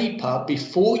out a paper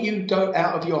before you go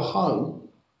out of your home,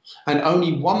 and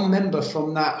only one member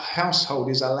from that household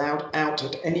is allowed out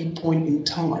at any point in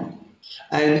time.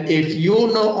 And if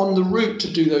you're not on the route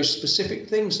to do those specific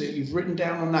things that you've written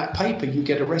down on that paper, you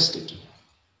get arrested.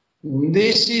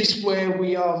 This is where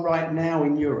we are right now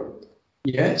in Europe.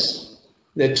 Yes,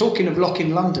 they're talking of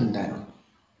locking London down.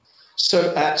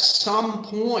 So at some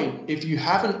point, if you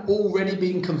haven't already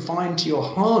been confined to your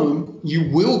home, you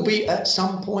will be at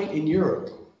some point in Europe.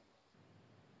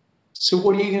 So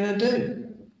what are you going to do?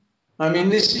 I mean,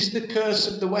 this is the curse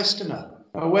of the Westerner.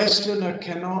 A Westerner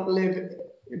cannot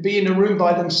be in a room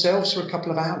by themselves for a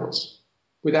couple of hours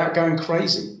without going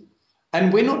crazy.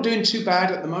 And we're not doing too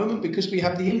bad at the moment because we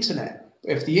have the internet.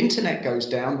 If the internet goes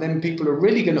down, then people are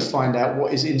really going to find out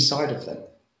what is inside of them.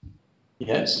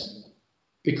 Yes.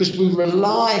 Because we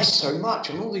rely so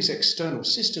much on all these external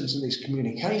systems and these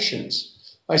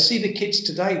communications. I see the kids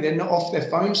today, they're not off their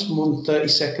phones for more than 30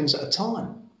 seconds at a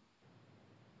time.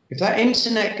 If that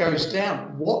internet goes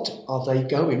down, what are they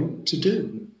going to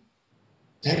do?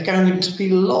 They're going to be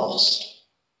lost.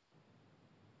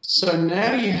 So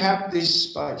now you have this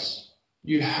space.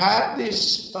 You have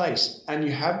this space and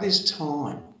you have this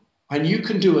time. And you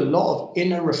can do a lot of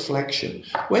inner reflection.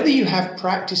 Whether you have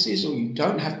practices or you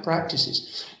don't have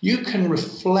practices, you can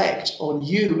reflect on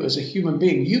you as a human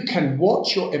being. You can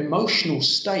watch your emotional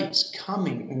states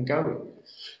coming and going.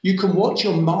 You can watch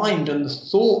your mind and the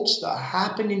thoughts that are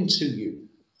happening to you.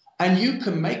 And you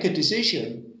can make a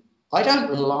decision. I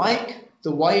don't like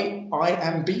the way I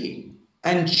am being,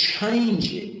 and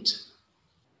change it.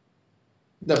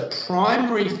 The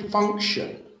primary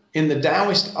function in the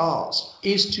Taoist arts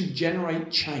is to generate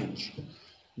change.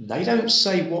 They don't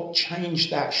say what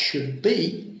change that should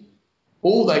be.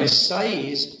 All they say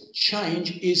is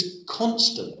change is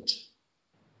constant.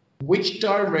 Which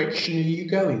direction are you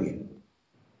going in?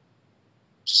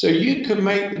 So you can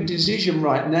make the decision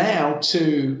right now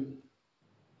to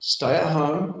stay at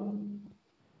home,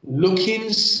 look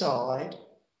inside,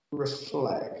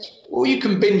 reflect, or you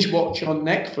can binge watch on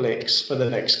Netflix for the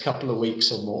next couple of weeks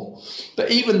or more.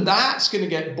 But even that's going to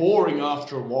get boring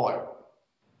after a while.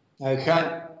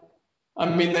 Okay?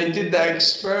 I mean, they did that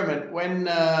experiment when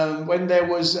there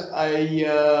was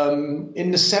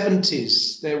in the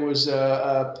 70s, there was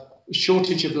a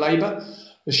shortage of labor,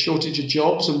 a shortage of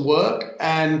jobs and work,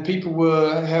 and people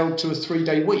were held to a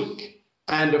 3-day week.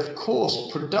 And of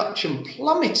course, production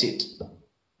plummeted.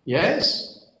 Yes?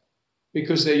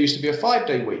 Because there used to be a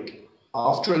 5-day week.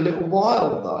 After a little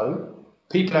while, though,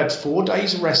 people had 4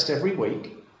 days rest every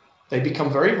week. They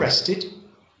become very rested,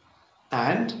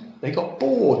 and they got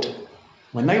bored.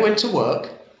 When they went to work,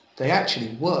 they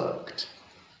actually worked.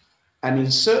 And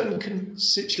in certain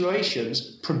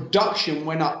situations, production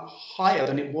went up higher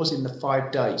than it was in the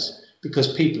 5 days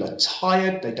because people are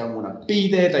tired, they don't want to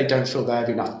be there, they don't feel they have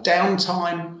enough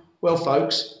downtime. Well,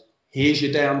 folks, here's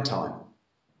your downtime.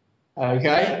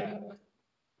 Okay?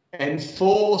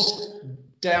 Enforced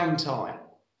downtime.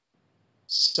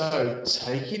 So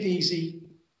take it easy,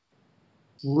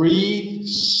 breathe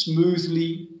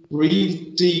smoothly,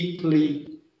 breathe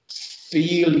deeply,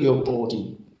 feel your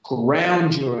body,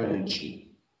 ground your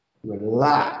energy,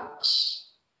 relax.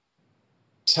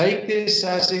 Take this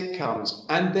as it comes,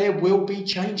 and there will be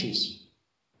changes.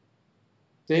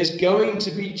 There's going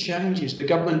to be changes. The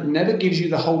government never gives you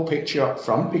the whole picture up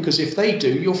front, because if they do,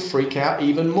 you'll freak out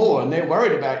even more. And they're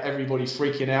worried about everybody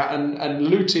freaking out and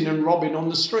looting and robbing on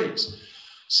the streets.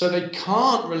 So they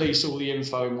can't release all the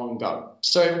info in one go.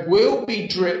 So it will be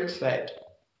drip fed.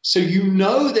 So you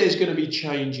know there's going to be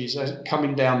changes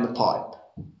coming down the pipe.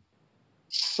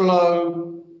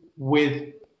 Flow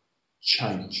with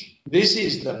change. This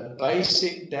is the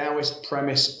basic Taoist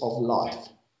premise of life.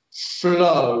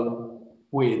 Flow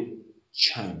with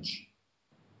change.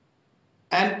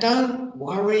 And don't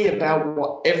worry about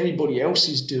what everybody else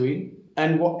is doing.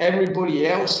 and what everybody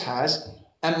else has,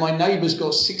 and my neighbour's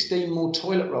got 16 more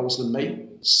toilet rolls than me,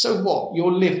 so what?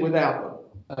 You'll live without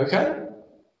them, okay?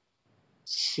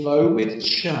 Flow with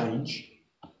change,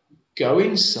 go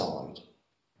inside,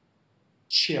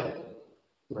 chill,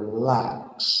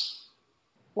 relax,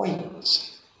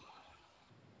 wait.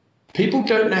 People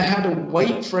don't know how to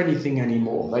wait for anything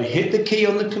anymore. They hit the key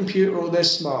on the computer or their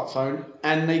smartphone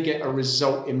and they get a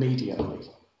result immediately.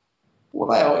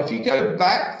 Well, if you go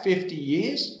back 50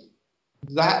 years,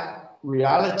 that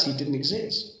reality didn't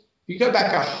exist. If you go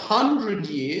back 100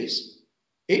 years,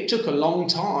 it took a long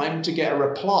time to get a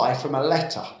reply from a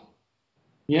letter.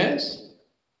 Yes?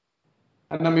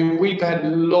 And I mean, we've had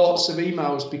lots of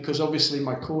emails because obviously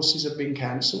my courses have been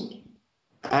cancelled.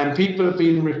 And people have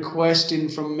been requesting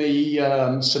from me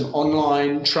some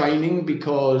online training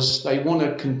because they want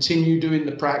to continue doing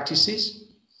the practices.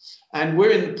 And we're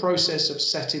in the process of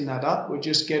setting that up. We're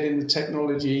just getting the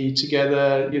technology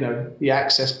together, you know, the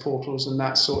access portals and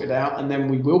that sorted out. And then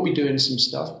we will be doing some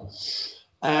stuff.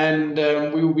 And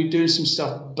we will be doing some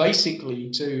stuff basically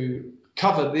to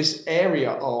cover this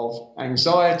area of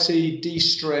anxiety,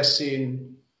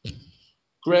 de-stressing,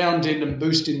 grounding and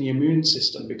boosting the immune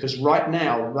system, because right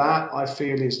now that I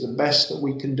feel is the best that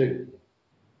we can do.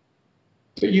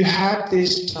 But you have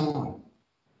this time.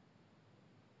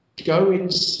 Go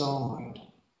inside,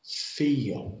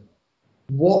 feel,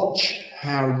 watch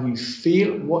how you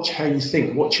feel, watch how you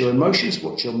think, watch your emotions,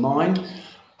 watch your mind,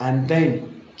 and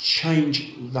then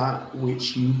change that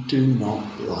which you do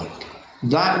not like,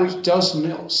 that which does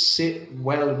not sit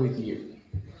well with you.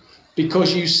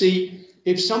 Because you see,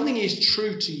 if something is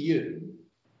true to you,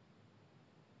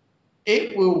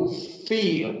 it will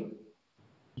feel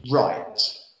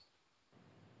right.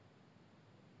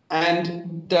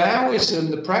 And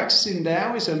Taoism, the practice in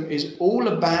Taoism is all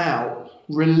about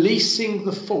releasing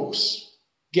the false,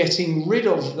 getting rid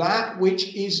of that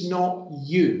which is not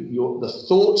you. The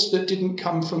thoughts that didn't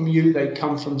come from you, they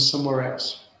come from somewhere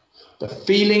else. The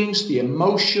feelings, the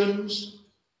emotions,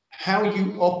 how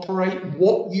you operate,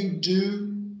 what you do,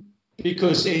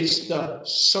 because it's the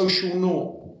social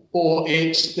norm, or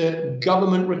it's the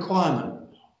government requirement,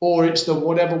 or it's the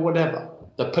whatever,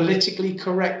 the politically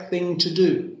correct thing to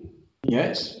do.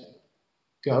 Yes?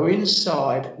 Go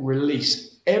inside,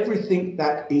 release everything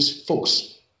that is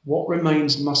false. What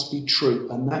remains must be true,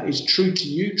 and that is true to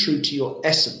you, true to your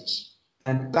essence.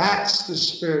 And that's the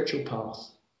spiritual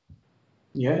path.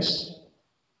 Yes?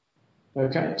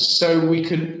 Okay? So we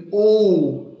can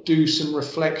all do some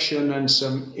reflection and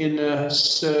some inner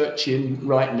searching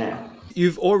right now.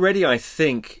 You've already, I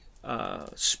think,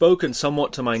 spoken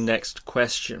somewhat to my next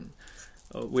question,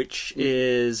 which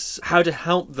is how to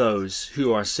help those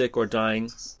who are sick or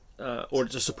dying, or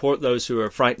to support those who are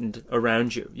frightened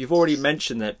around you. You've already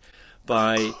mentioned that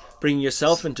by bringing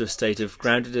yourself into a state of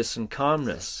groundedness and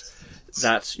calmness,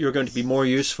 that you're going to be more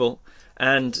useful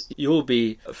and you'll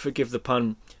be, forgive the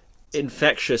pun,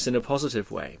 infectious in a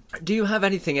positive way. Do you have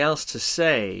anything else to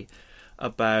say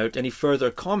about any further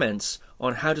comments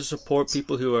on how to support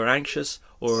people who are anxious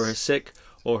or are sick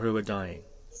or who are dying?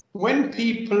 When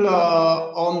people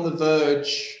are on the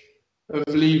verge of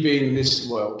leaving this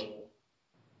world,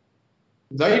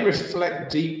 they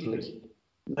reflect deeply.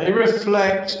 They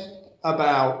reflect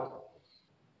about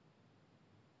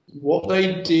what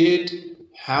they did,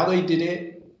 how they did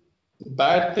it, the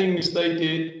bad things they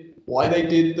did, why they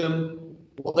did them,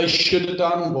 what they should have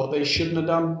done, what they shouldn't have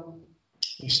done.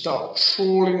 You start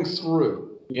trawling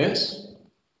through, yes?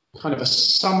 Kind of a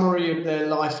summary of their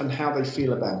life and how they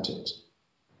feel about it.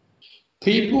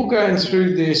 People going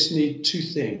through this need two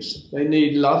things. They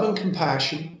need love and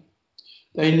compassion.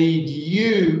 They need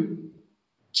you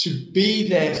to be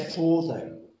there for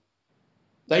them.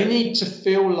 They need to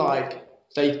feel like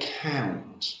they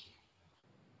count.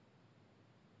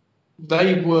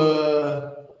 They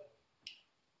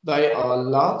are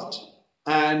loved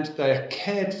and they are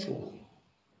cared for,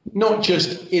 not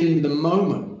just in the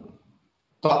moment,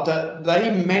 but that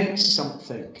they meant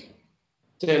something.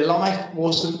 Their life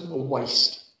wasn't a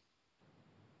waste.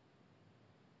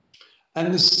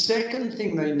 And the second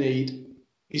thing they need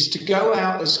is to go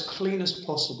out as clean as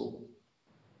possible.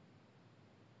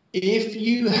 If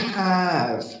you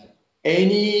have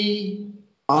any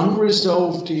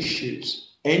unresolved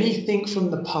issues, anything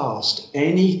from the past,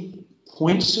 any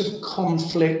points of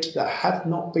conflict that have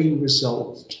not been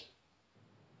resolved,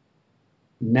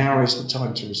 now is the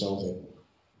time to resolve it.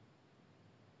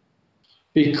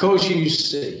 Because you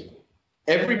see,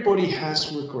 everybody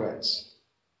has regrets.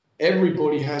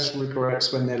 Everybody has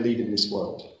regrets when they're leaving this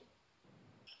world.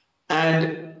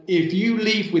 And if you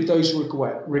leave with those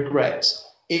regrets,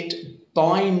 it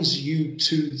binds you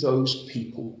to those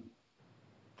people.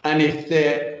 And if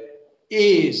there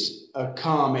is a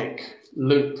karmic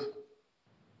loop,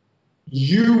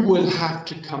 you will have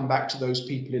to come back to those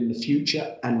people in the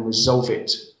future and resolve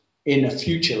it in a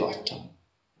future lifetime.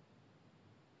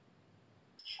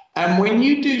 And when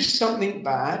you do something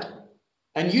bad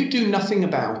and you do nothing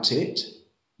about it,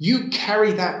 you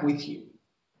carry that with you.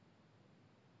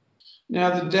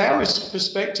 Now, the Taoist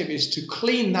perspective is to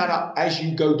clean that up as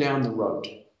you go down the road.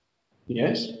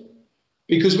 Yes?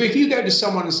 Because if you go to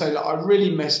someone and say, look, I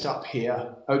really messed up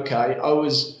here. Okay, I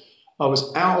was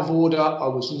out of order. I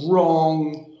was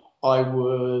wrong. I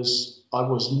was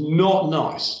not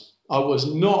nice. I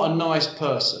was not a nice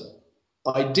person.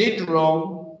 I did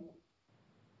wrong.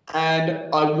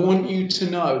 And I want you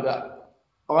to know that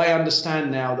I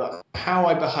understand now that how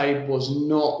I behaved was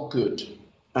not good.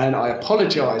 And I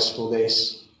apologize for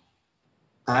this.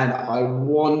 And I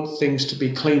want things to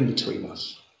be clean between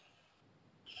us.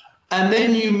 And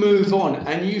then you move on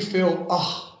and you feel,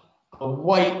 a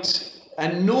weight.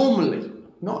 And normally,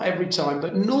 not every time,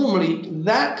 but normally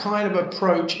that kind of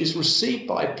approach is received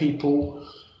by people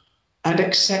and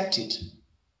accepted.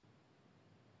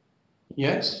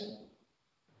 Yes?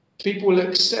 People will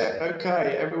accept,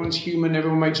 okay, everyone's human,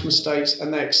 everyone makes mistakes,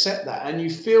 and they accept that. And you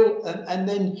feel, and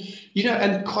then,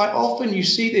 and quite often you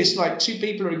see this, like two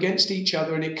people are against each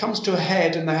other and it comes to a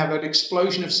head and they have an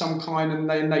explosion of some kind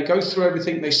and they go through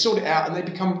everything, they sort it out and they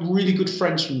become really good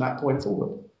friends from that point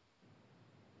forward.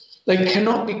 They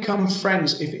cannot become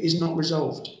friends if it is not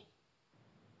resolved.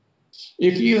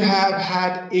 If you have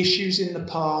had issues in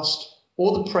the past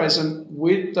or the present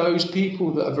with those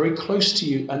people that are very close to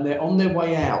you and they're on their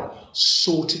way out,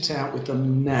 sort it out with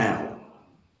them now.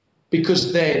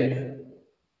 Because then,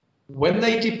 when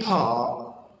they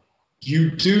depart,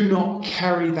 you do not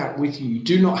carry that with you. You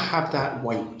do not have that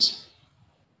weight.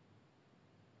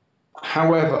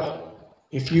 However,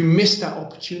 if you miss that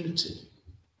opportunity,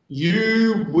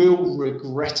 you will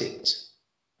regret it.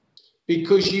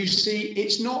 Because you see,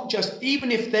 it's not just,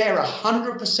 even if they're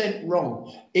 100%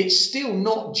 wrong, it's still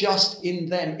not just in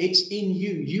them, it's in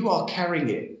you. You are carrying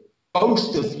it.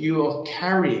 Both of you are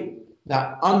carrying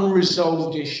that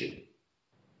unresolved issue.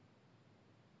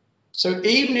 So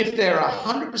even if they're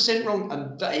 100% wrong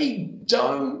and they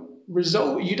don't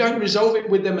resolve it, you don't resolve it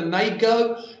with them and they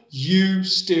go, you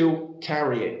still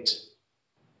carry it.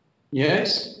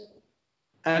 Yes?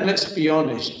 And let's be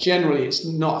honest, generally it's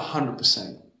not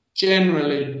 100%.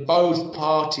 Generally, both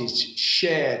parties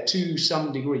share to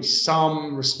some degree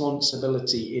some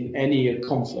responsibility in any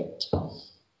conflict.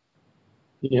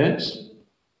 Yes?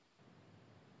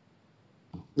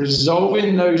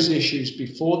 Resolving those issues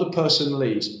before the person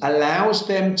leaves allows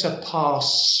them to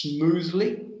pass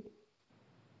smoothly,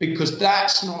 because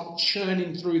that's not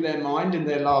churning through their mind in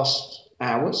their last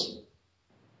hours.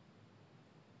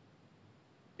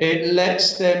 It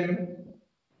lets them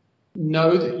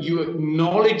know that you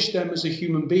acknowledge them as a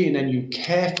human being and you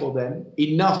care for them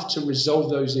enough to resolve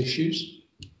those issues.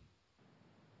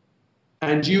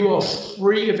 And you are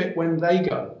free of it when they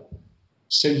go,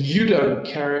 so you don't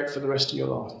carry it for the rest of your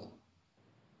life.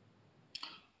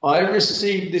 I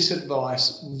received this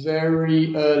advice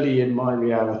very early in my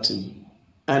reality.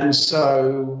 And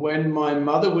so when my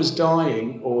mother was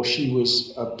dying or she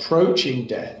was approaching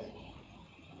death,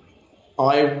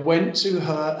 I went to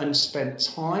her and spent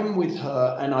time with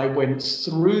her, and I went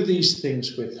through these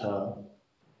things with her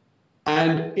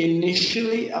and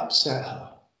initially upset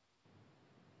her.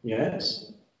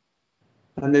 Yes?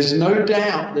 And there's no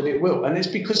doubt that it will, and it's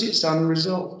because it's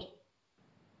unresolved.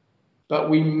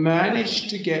 But we managed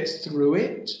to get through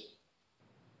it.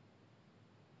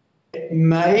 It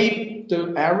made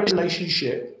our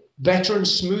relationship better and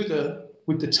smoother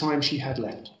with the time she had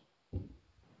left.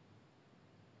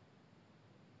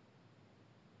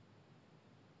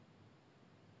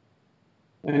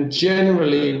 And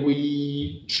generally,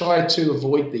 we try to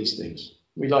avoid these things.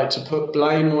 We like to put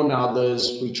blame on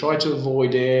others. We try to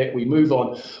avoid it. We move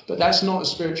on. But that's not a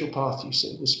spiritual path, you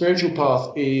see. The spiritual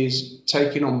path is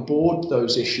taking on board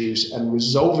those issues and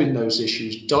resolving those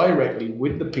issues directly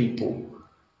with the people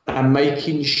and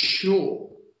making sure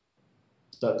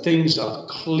that things are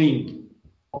clean,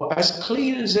 or as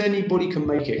clean as anybody can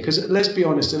make it. Because let's be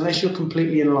honest, unless you're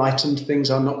completely enlightened, things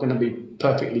are not going to be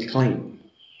perfectly clean.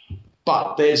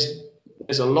 But there's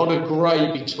a lot of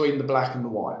grey between the black and the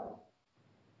white.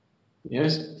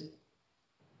 Yes?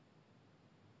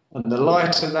 And the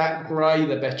lighter that grey,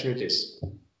 the better it is.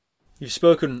 You've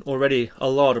spoken already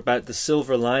a lot about the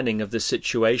silver lining of the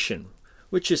situation,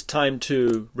 which is time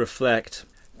to reflect,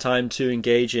 time to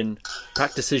engage in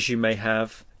practices you may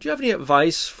have Do you have any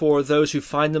advice for those who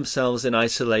find themselves in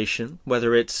isolation,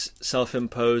 whether it's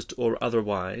self-imposed or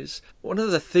otherwise? One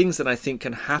of the things that I think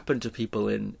can happen to people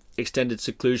in extended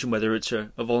seclusion, whether it's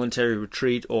a voluntary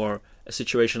retreat or a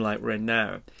situation like we're in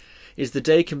now, is the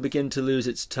day can begin to lose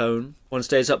its tone. One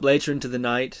stays up later into the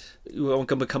night, one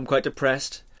can become quite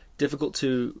depressed, difficult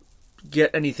to get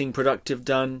anything productive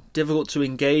done, difficult to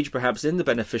engage perhaps in the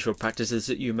beneficial practices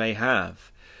that you may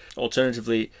have.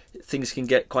 Alternatively, things can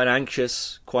get quite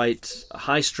anxious, quite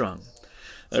high-strung,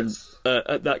 and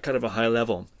at that kind of a high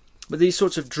level. But these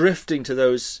sorts of drifting to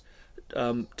those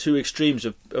two extremes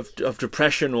of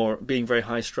depression or being very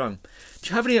high-strung, do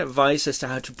you have any advice as to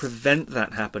how to prevent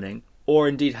that happening, or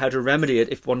indeed how to remedy it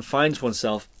if one finds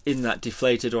oneself in that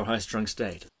deflated or high-strung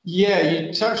state? Yeah,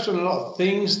 you touched on a lot of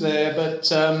things there,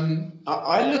 but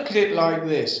I look at it like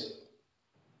this.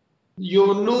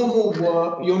 Your normal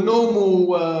work, your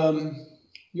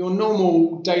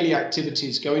normal daily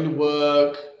activities, going to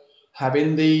work,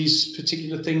 having these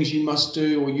particular things you must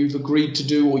do or you've agreed to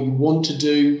do or you want to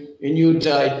do in your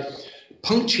day,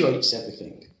 punctuates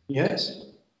everything. Yes.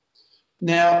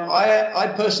 Now, I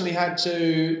personally had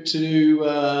to do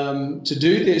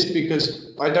this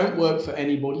because I don't work for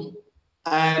anybody,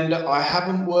 and I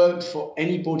haven't worked for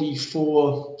anybody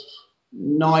for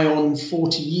nigh on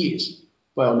 40 years.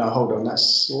 Well, no, hold on,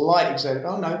 that's slight exaggeration.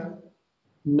 Oh, no,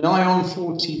 nigh on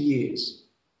 40 years.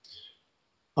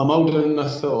 I'm older than I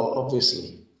thought,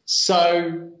 obviously.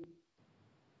 So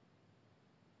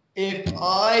if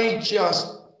I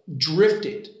just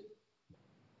drifted,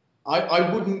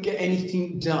 I wouldn't get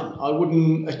anything done. I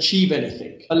wouldn't achieve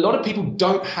anything. A lot of people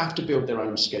don't have to build their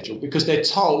own schedule because they're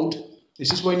told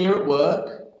this is when you're at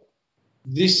work.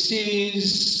 This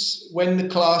is when the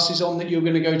class is on that you're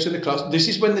going to go to the class. This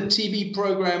is when the TV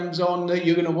program's on that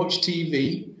you're going to watch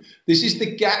TV. This is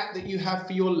the gap that you have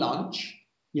for your lunch.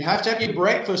 You have to have your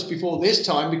breakfast before this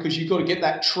time because you've got to get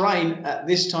that train at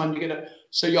this time.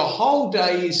 So your whole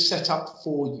day is set up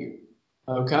for you.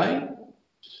 Okay?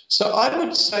 So I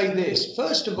would say this.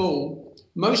 First of all,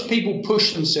 most people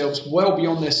push themselves well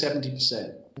beyond their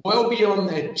 70%, well beyond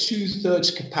their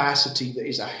 2/3 capacity that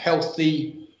is a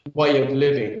healthy way of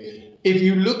living. If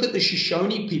you look at the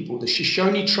Shoshone people, the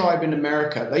Shoshone tribe in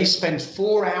America, they spend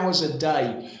 4 hours a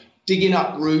day digging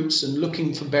up roots and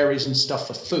looking for berries and stuff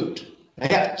for food. They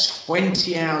have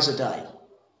 20 hours a day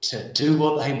to do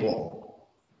what they want.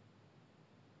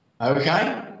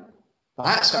 Okay?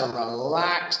 That's a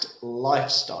relaxed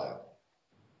lifestyle.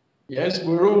 Yes,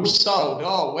 we're all sold.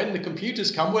 Oh, when the computers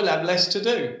come, we'll have less to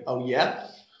do. Oh, yeah?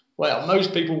 Well,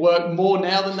 most people work more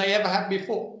now than they ever have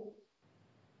before.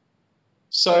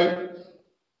 So,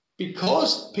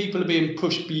 because people are being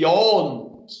pushed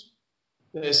beyond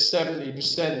their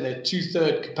 70%, their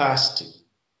 2/3 capacity,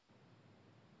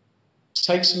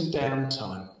 take some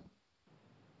downtime.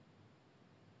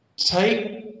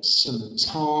 Take some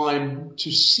time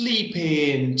to sleep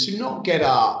in, to not get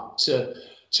up, to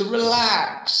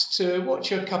relax, to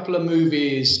watch a couple of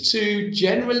movies, to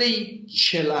generally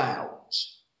chill out.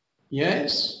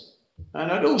 Yes? And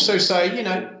I'd also say,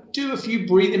 do a few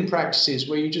breathing practices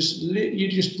where you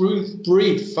just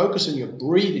breathe, focus on your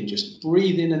breathing, just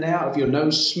breathe in and out of your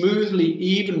nose smoothly,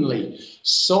 evenly,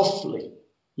 softly.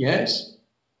 Yes?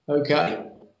 Okay?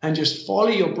 And just follow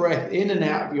your breath in and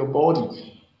out of your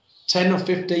body, 10 or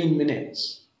 15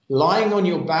 minutes, lying on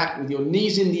your back with your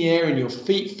knees in the air and your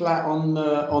feet flat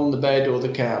on the bed or the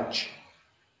couch.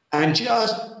 And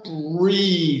just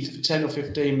breathe for 10 or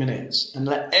 15 minutes and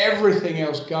let everything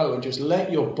else go and just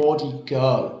let your body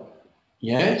go.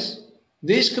 Yes?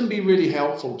 This can be really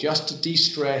helpful just to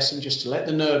de-stress and just to let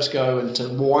the nerves go and to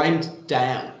wind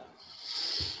down.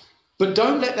 But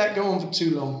don't let that go on for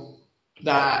too long,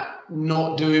 that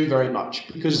not doing very much,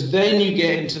 because then you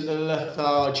get into the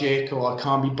lethargic or I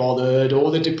can't be bothered or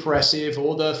the depressive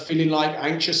or the feeling like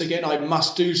anxious again, I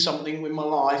must do something with my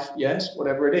life. Yes,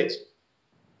 whatever it is.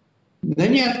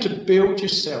 Then you have to build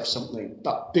yourself something,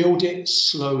 but build it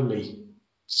slowly.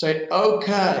 Say,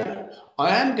 okay,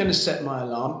 I am going to set my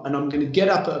alarm and I'm going to get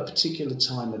up at a particular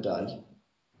time of day.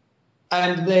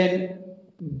 And then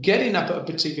getting up at a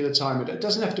particular time of day, it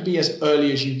doesn't have to be as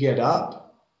early as you get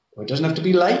up, or it doesn't have to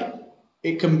be late.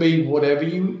 It can be whatever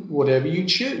you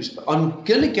choose. But I'm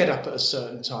going to get up at a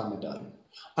certain time of day.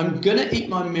 I'm going to eat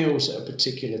my meals at a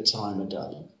particular time of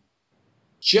day.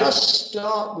 Just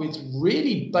start with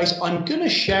really basic. I'm going to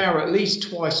shower at least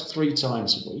 2-3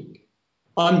 times a week.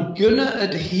 I'm going to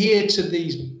adhere to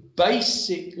these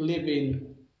basic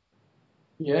living,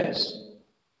 yes,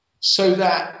 so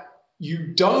that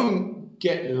you don't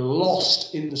get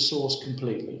lost in the source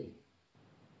completely.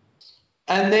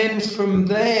 And then from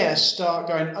there, start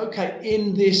going, okay,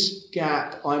 in this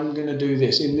gap, I'm going to do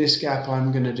this. In this gap,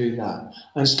 I'm going to do that.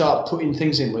 And start putting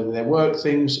things in, whether they're work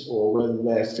things or whether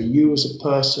they're for you as a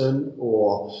person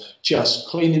or just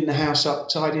cleaning the house up,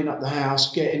 tidying up the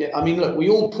house, getting it. I mean, look, we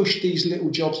all push these little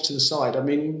jobs to the side. I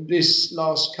mean, this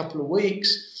last couple of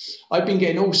weeks, I've been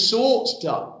getting all sorts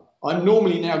done. I'm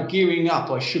normally now gearing up.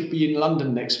 I should be in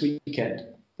London next weekend.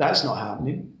 That's not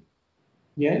happening.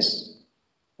 Yes?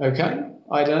 Okay.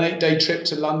 I had an 8-day trip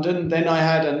to London. Then I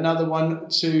had another one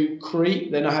to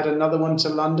Crete. Then I had another one to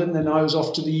London. Then I was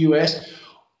off to the US.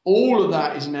 All of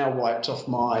that is now wiped off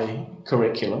my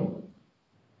curriculum.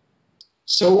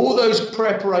 So all those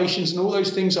preparations and all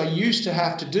those things I used to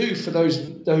have to do for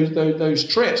those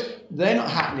trips, they're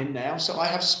not happening now. So I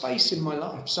have space in my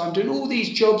life. So I'm doing all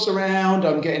these jobs around.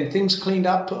 I'm getting things cleaned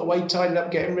up, put away, tidied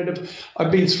up, getting rid of. I've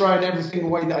been throwing everything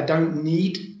away that I don't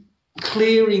need,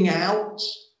 clearing out.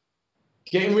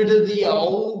 Getting rid of the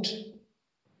old,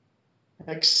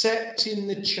 accepting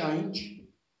the change,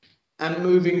 and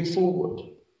moving forward.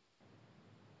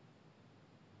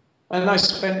 And I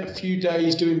spent a few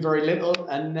days doing very little,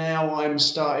 and now I'm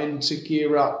starting to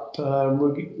gear up.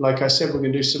 Like I said, we're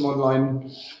going to do some online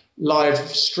live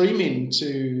streaming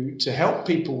to help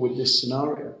people with this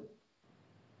scenario.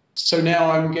 So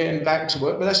now I'm getting back to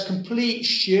work, but that's a complete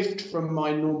shift from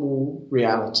my normal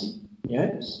reality.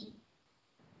 Yes.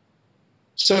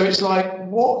 So it's like,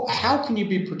 how can you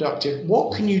be productive?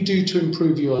 What can you do to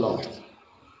improve your life?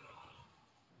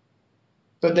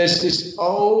 But there's this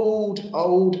old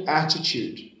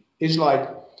attitude. It's like,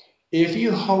 if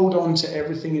you hold on to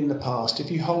everything in the past,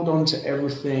 if you hold on to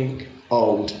everything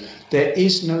old, there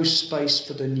is no space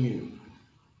for the new.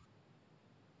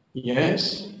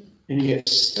 Yes? And you get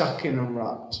stuck in a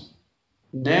rut.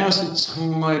 Now's the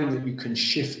time that you can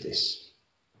shift this.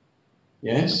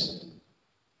 Yes?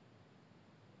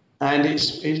 And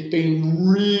it's been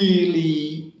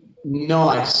really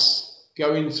nice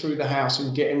going through the house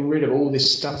and getting rid of all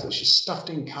this stuff that's just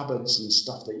stuffed in cupboards and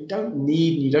stuff that you don't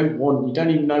need and you don't want. You don't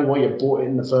even know why you bought it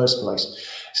in the first place.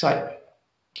 It's like,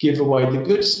 give away the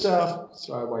good stuff,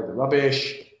 throw away the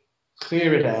rubbish,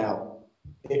 clear it out.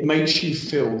 It makes you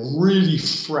feel really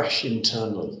fresh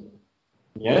internally.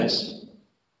 Yes?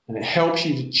 And it helps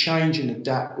you to change and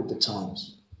adapt with the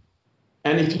times.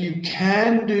 And if you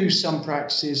can do some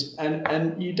practices,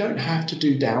 and you don't have to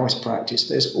do Taoist practice,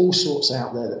 there's all sorts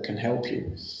out there that can help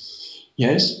you.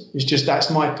 Yes? It's just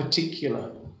that's my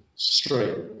particular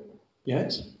stream.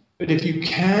 Yes? But if you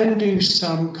can do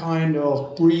some kind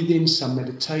of breathing, some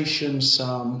meditation,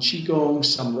 some Qigong,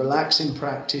 some relaxing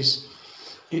practice,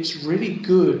 it's really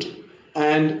good.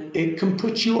 And it can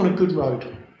put you on a good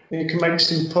road. It can make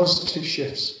some positive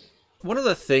shifts. One of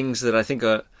the things that I think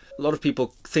a lot of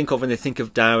people think of when they think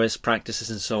of Taoist practices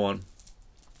and so on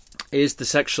is the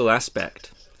sexual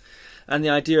aspect and the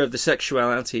idea of the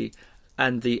sexuality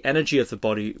and the energy of the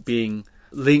body being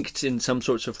linked in some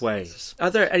sorts of ways. Are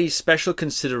there any special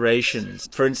considerations,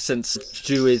 for instance, to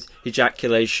do with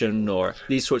ejaculation or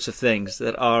these sorts of things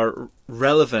that are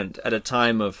relevant at a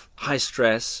time of high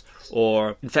stress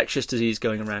or infectious disease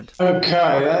going around?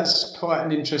 Okay, that's quite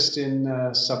an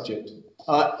interesting subject.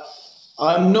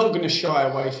 I'm not going to shy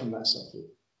away from that subject.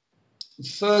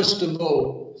 First of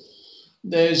all,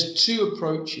 there's two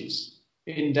approaches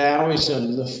in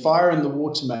Taoism, the fire and the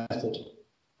water method.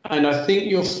 And I think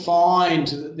you'll find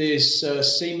that this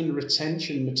semen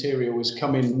retention material is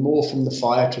coming more from the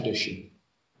fire tradition.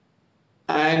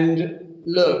 And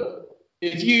look,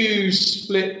 if you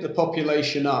split the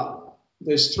population up,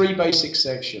 there's three basic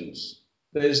sections.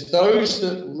 There's those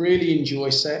that really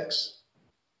enjoy sex.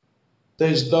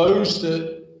 There's those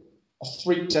that are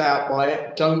freaked out by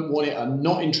it, don't want it, are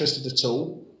not interested at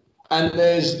all. And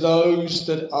there's those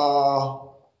that are,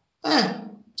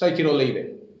 take it or leave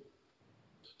it.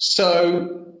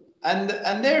 So, and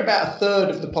they're about a third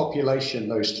of the population,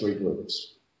 those three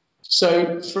groups.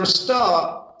 So for a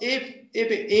start, if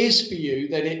it is for you,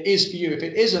 then it is for you. If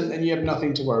it isn't, then you have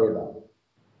nothing to worry about.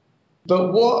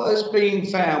 But what has been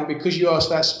found, because you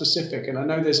asked that specific, and I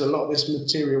know there's a lot of this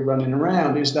material running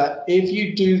around, is that if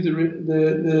you do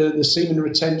the semen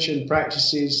retention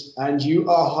practices and you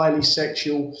are highly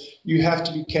sexual, you have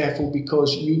to be careful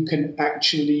because you can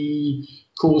actually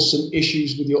cause some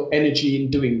issues with your energy in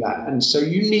doing that. And so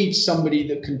you need somebody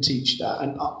that can teach that.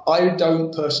 And I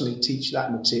don't personally teach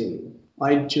that material.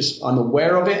 I'm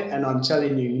aware of it, and I'm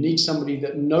telling you, you need somebody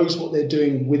that knows what they're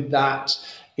doing with that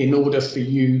in order for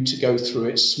you to go through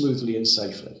it smoothly and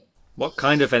safely. What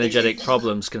kind of energetic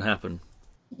problems can happen?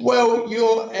 Well,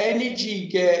 your energy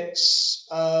gets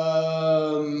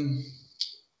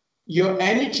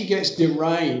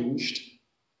deranged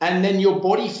and then your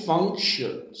body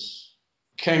functions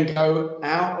can go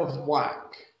out of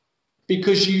whack,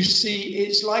 because you see,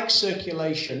 it's like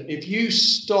circulation. If you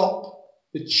stop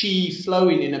the chi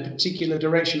flowing in a particular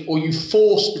direction, or you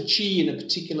force the chi in a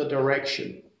particular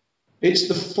direction, it's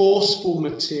the forceful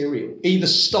material, either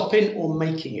stopping or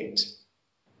making it,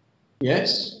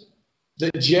 yes,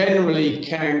 that generally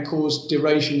can cause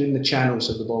duration in the channels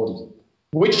of the body,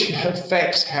 which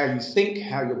affects how you think,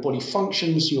 how your body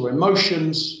functions, your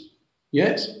emotions,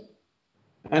 yes?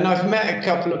 And I've met a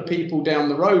couple of people down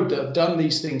the road that have done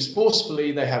these things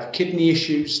forcefully. They have kidney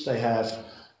issues, they have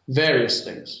various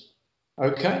things,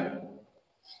 okay?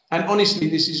 And honestly,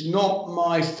 this is not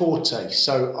my forte,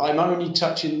 so I'm only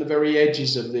touching the very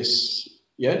edges of this,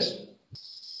 yes?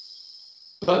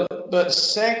 But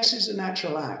sex is a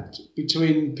natural act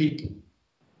between people.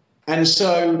 And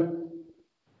so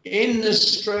in the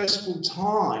stressful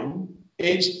time,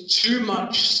 it's too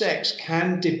much sex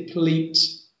can deplete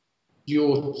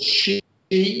your chi.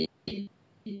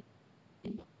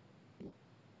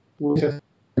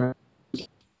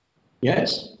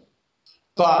 Yes?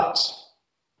 But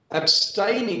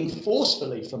abstaining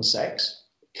forcefully from sex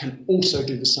can also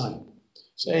do the same.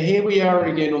 So here we are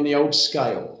again on the old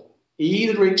scale.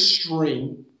 Either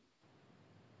extreme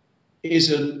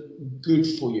isn't good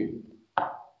for you.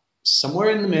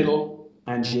 Somewhere in the middle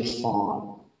and you're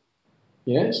fine.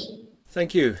 Yes?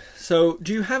 Thank you. So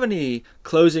do you have any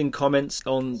closing comments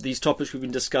on these topics we've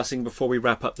been discussing before we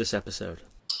wrap up this episode?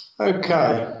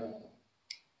 Okay.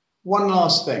 One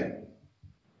last thing.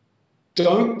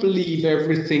 Don't believe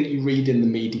everything you read in the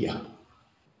media.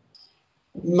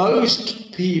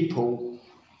 Most people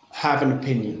have an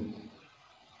opinion.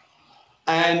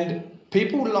 And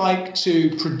people like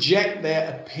to project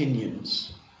their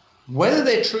opinions, whether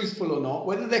they're truthful or not,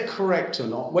 whether they're correct or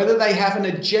not, whether they have an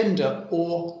agenda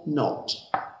or not.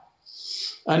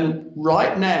 And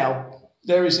right now,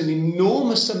 there is an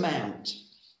enormous amount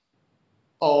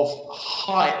of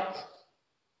hype.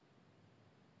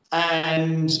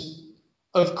 And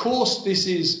of course, this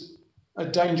is a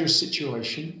dangerous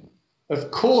situation.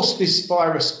 Of course, this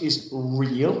virus is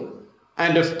real.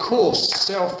 And of course,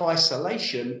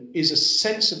 self-isolation is a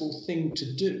sensible thing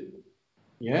to do.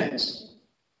 Yes?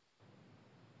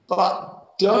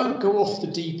 But don't go off the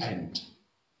deep end.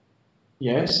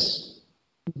 Yes?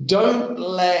 Don't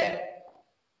let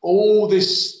all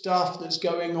this stuff that's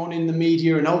going on in the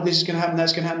media and, oh, this is going to happen,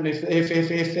 that's going to happen,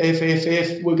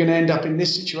 if we're going to end up in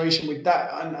this situation with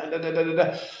that, and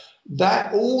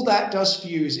that, all that does for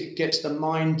you is it gets the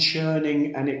mind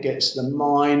churning and it gets the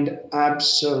mind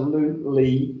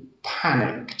absolutely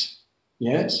panicked.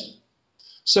 Yes?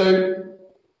 So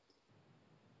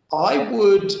I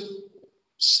would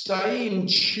stay in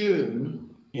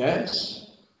tune, yes,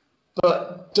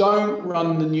 but don't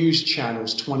run the news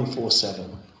channels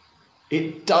 24/7.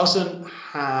 It doesn't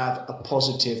have a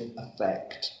positive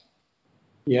effect.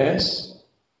 Yes?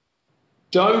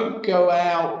 Don't go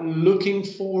out looking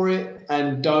for it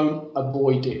and don't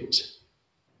avoid it.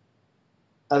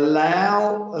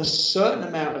 Allow a certain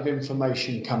amount of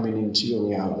information coming into your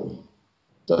reality.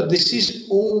 But this is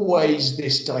always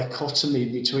this dichotomy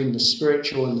between the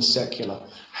spiritual and the secular.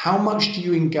 How much do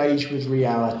you engage with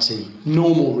reality,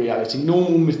 normal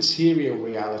material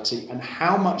reality, and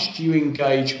how much do you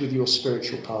engage with your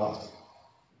spiritual path?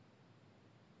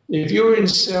 If you're in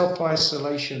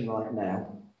self-isolation right now,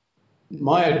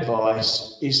 my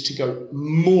advice is to go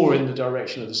more in the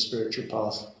direction of the spiritual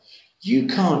path. You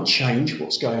can't change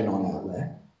what's going on out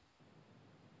there.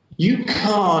 You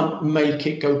can't make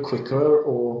it go quicker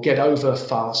or get over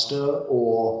faster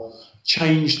or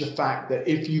change the fact that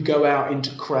if you go out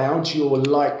into crowds, you're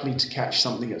likely to catch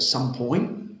something at some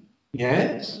point.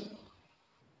 Yes?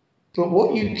 But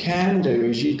what you can do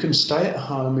is you can stay at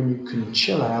home and you can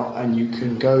chill out and you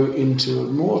can go into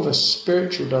more of a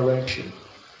spiritual direction.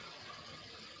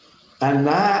 And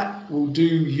that will do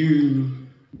you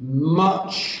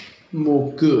much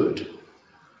more good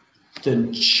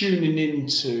than tuning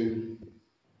into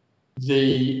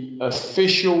the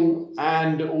official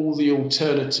and all the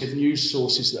alternative news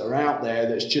sources that are out there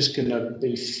that's just going to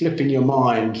be flipping your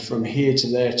mind from here to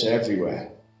there to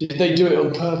everywhere. Did they do it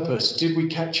on purpose? Did we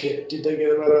catch it? Did they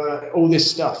get all this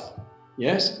stuff?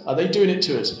 Yes? Are they doing it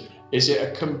to us? Is it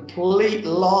a complete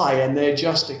lie and they're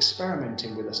just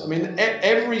experimenting with us? I mean,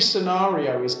 every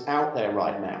scenario is out there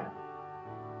right now.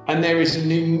 And there is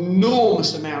an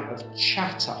enormous amount of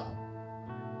chatter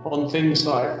on things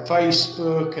like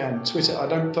Facebook and Twitter. I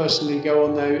don't personally go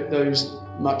on those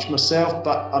much myself,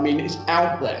 but I mean, it's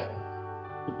out there.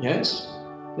 Yes?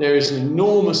 There is an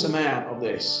enormous amount of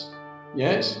this.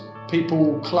 Yes?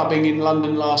 people clubbing in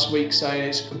London last week saying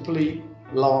it's a complete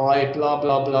lie, blah,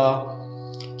 blah, blah.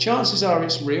 Chances are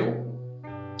it's real,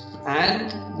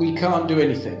 and we can't do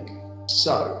anything.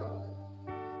 So,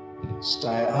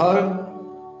 stay at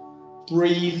home,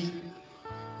 breathe,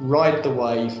 ride the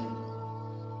wave,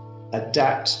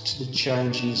 adapt to the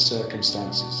changing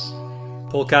circumstances.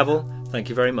 Paul Cavell, thank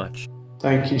you very much.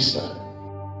 Thank you, sir.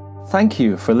 Thank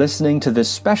you for listening to this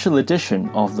special edition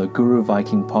of the Guru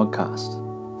Viking podcast.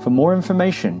 For more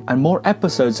information and more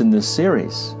episodes in this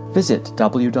series, visit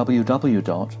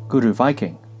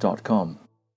www.guruviking.com.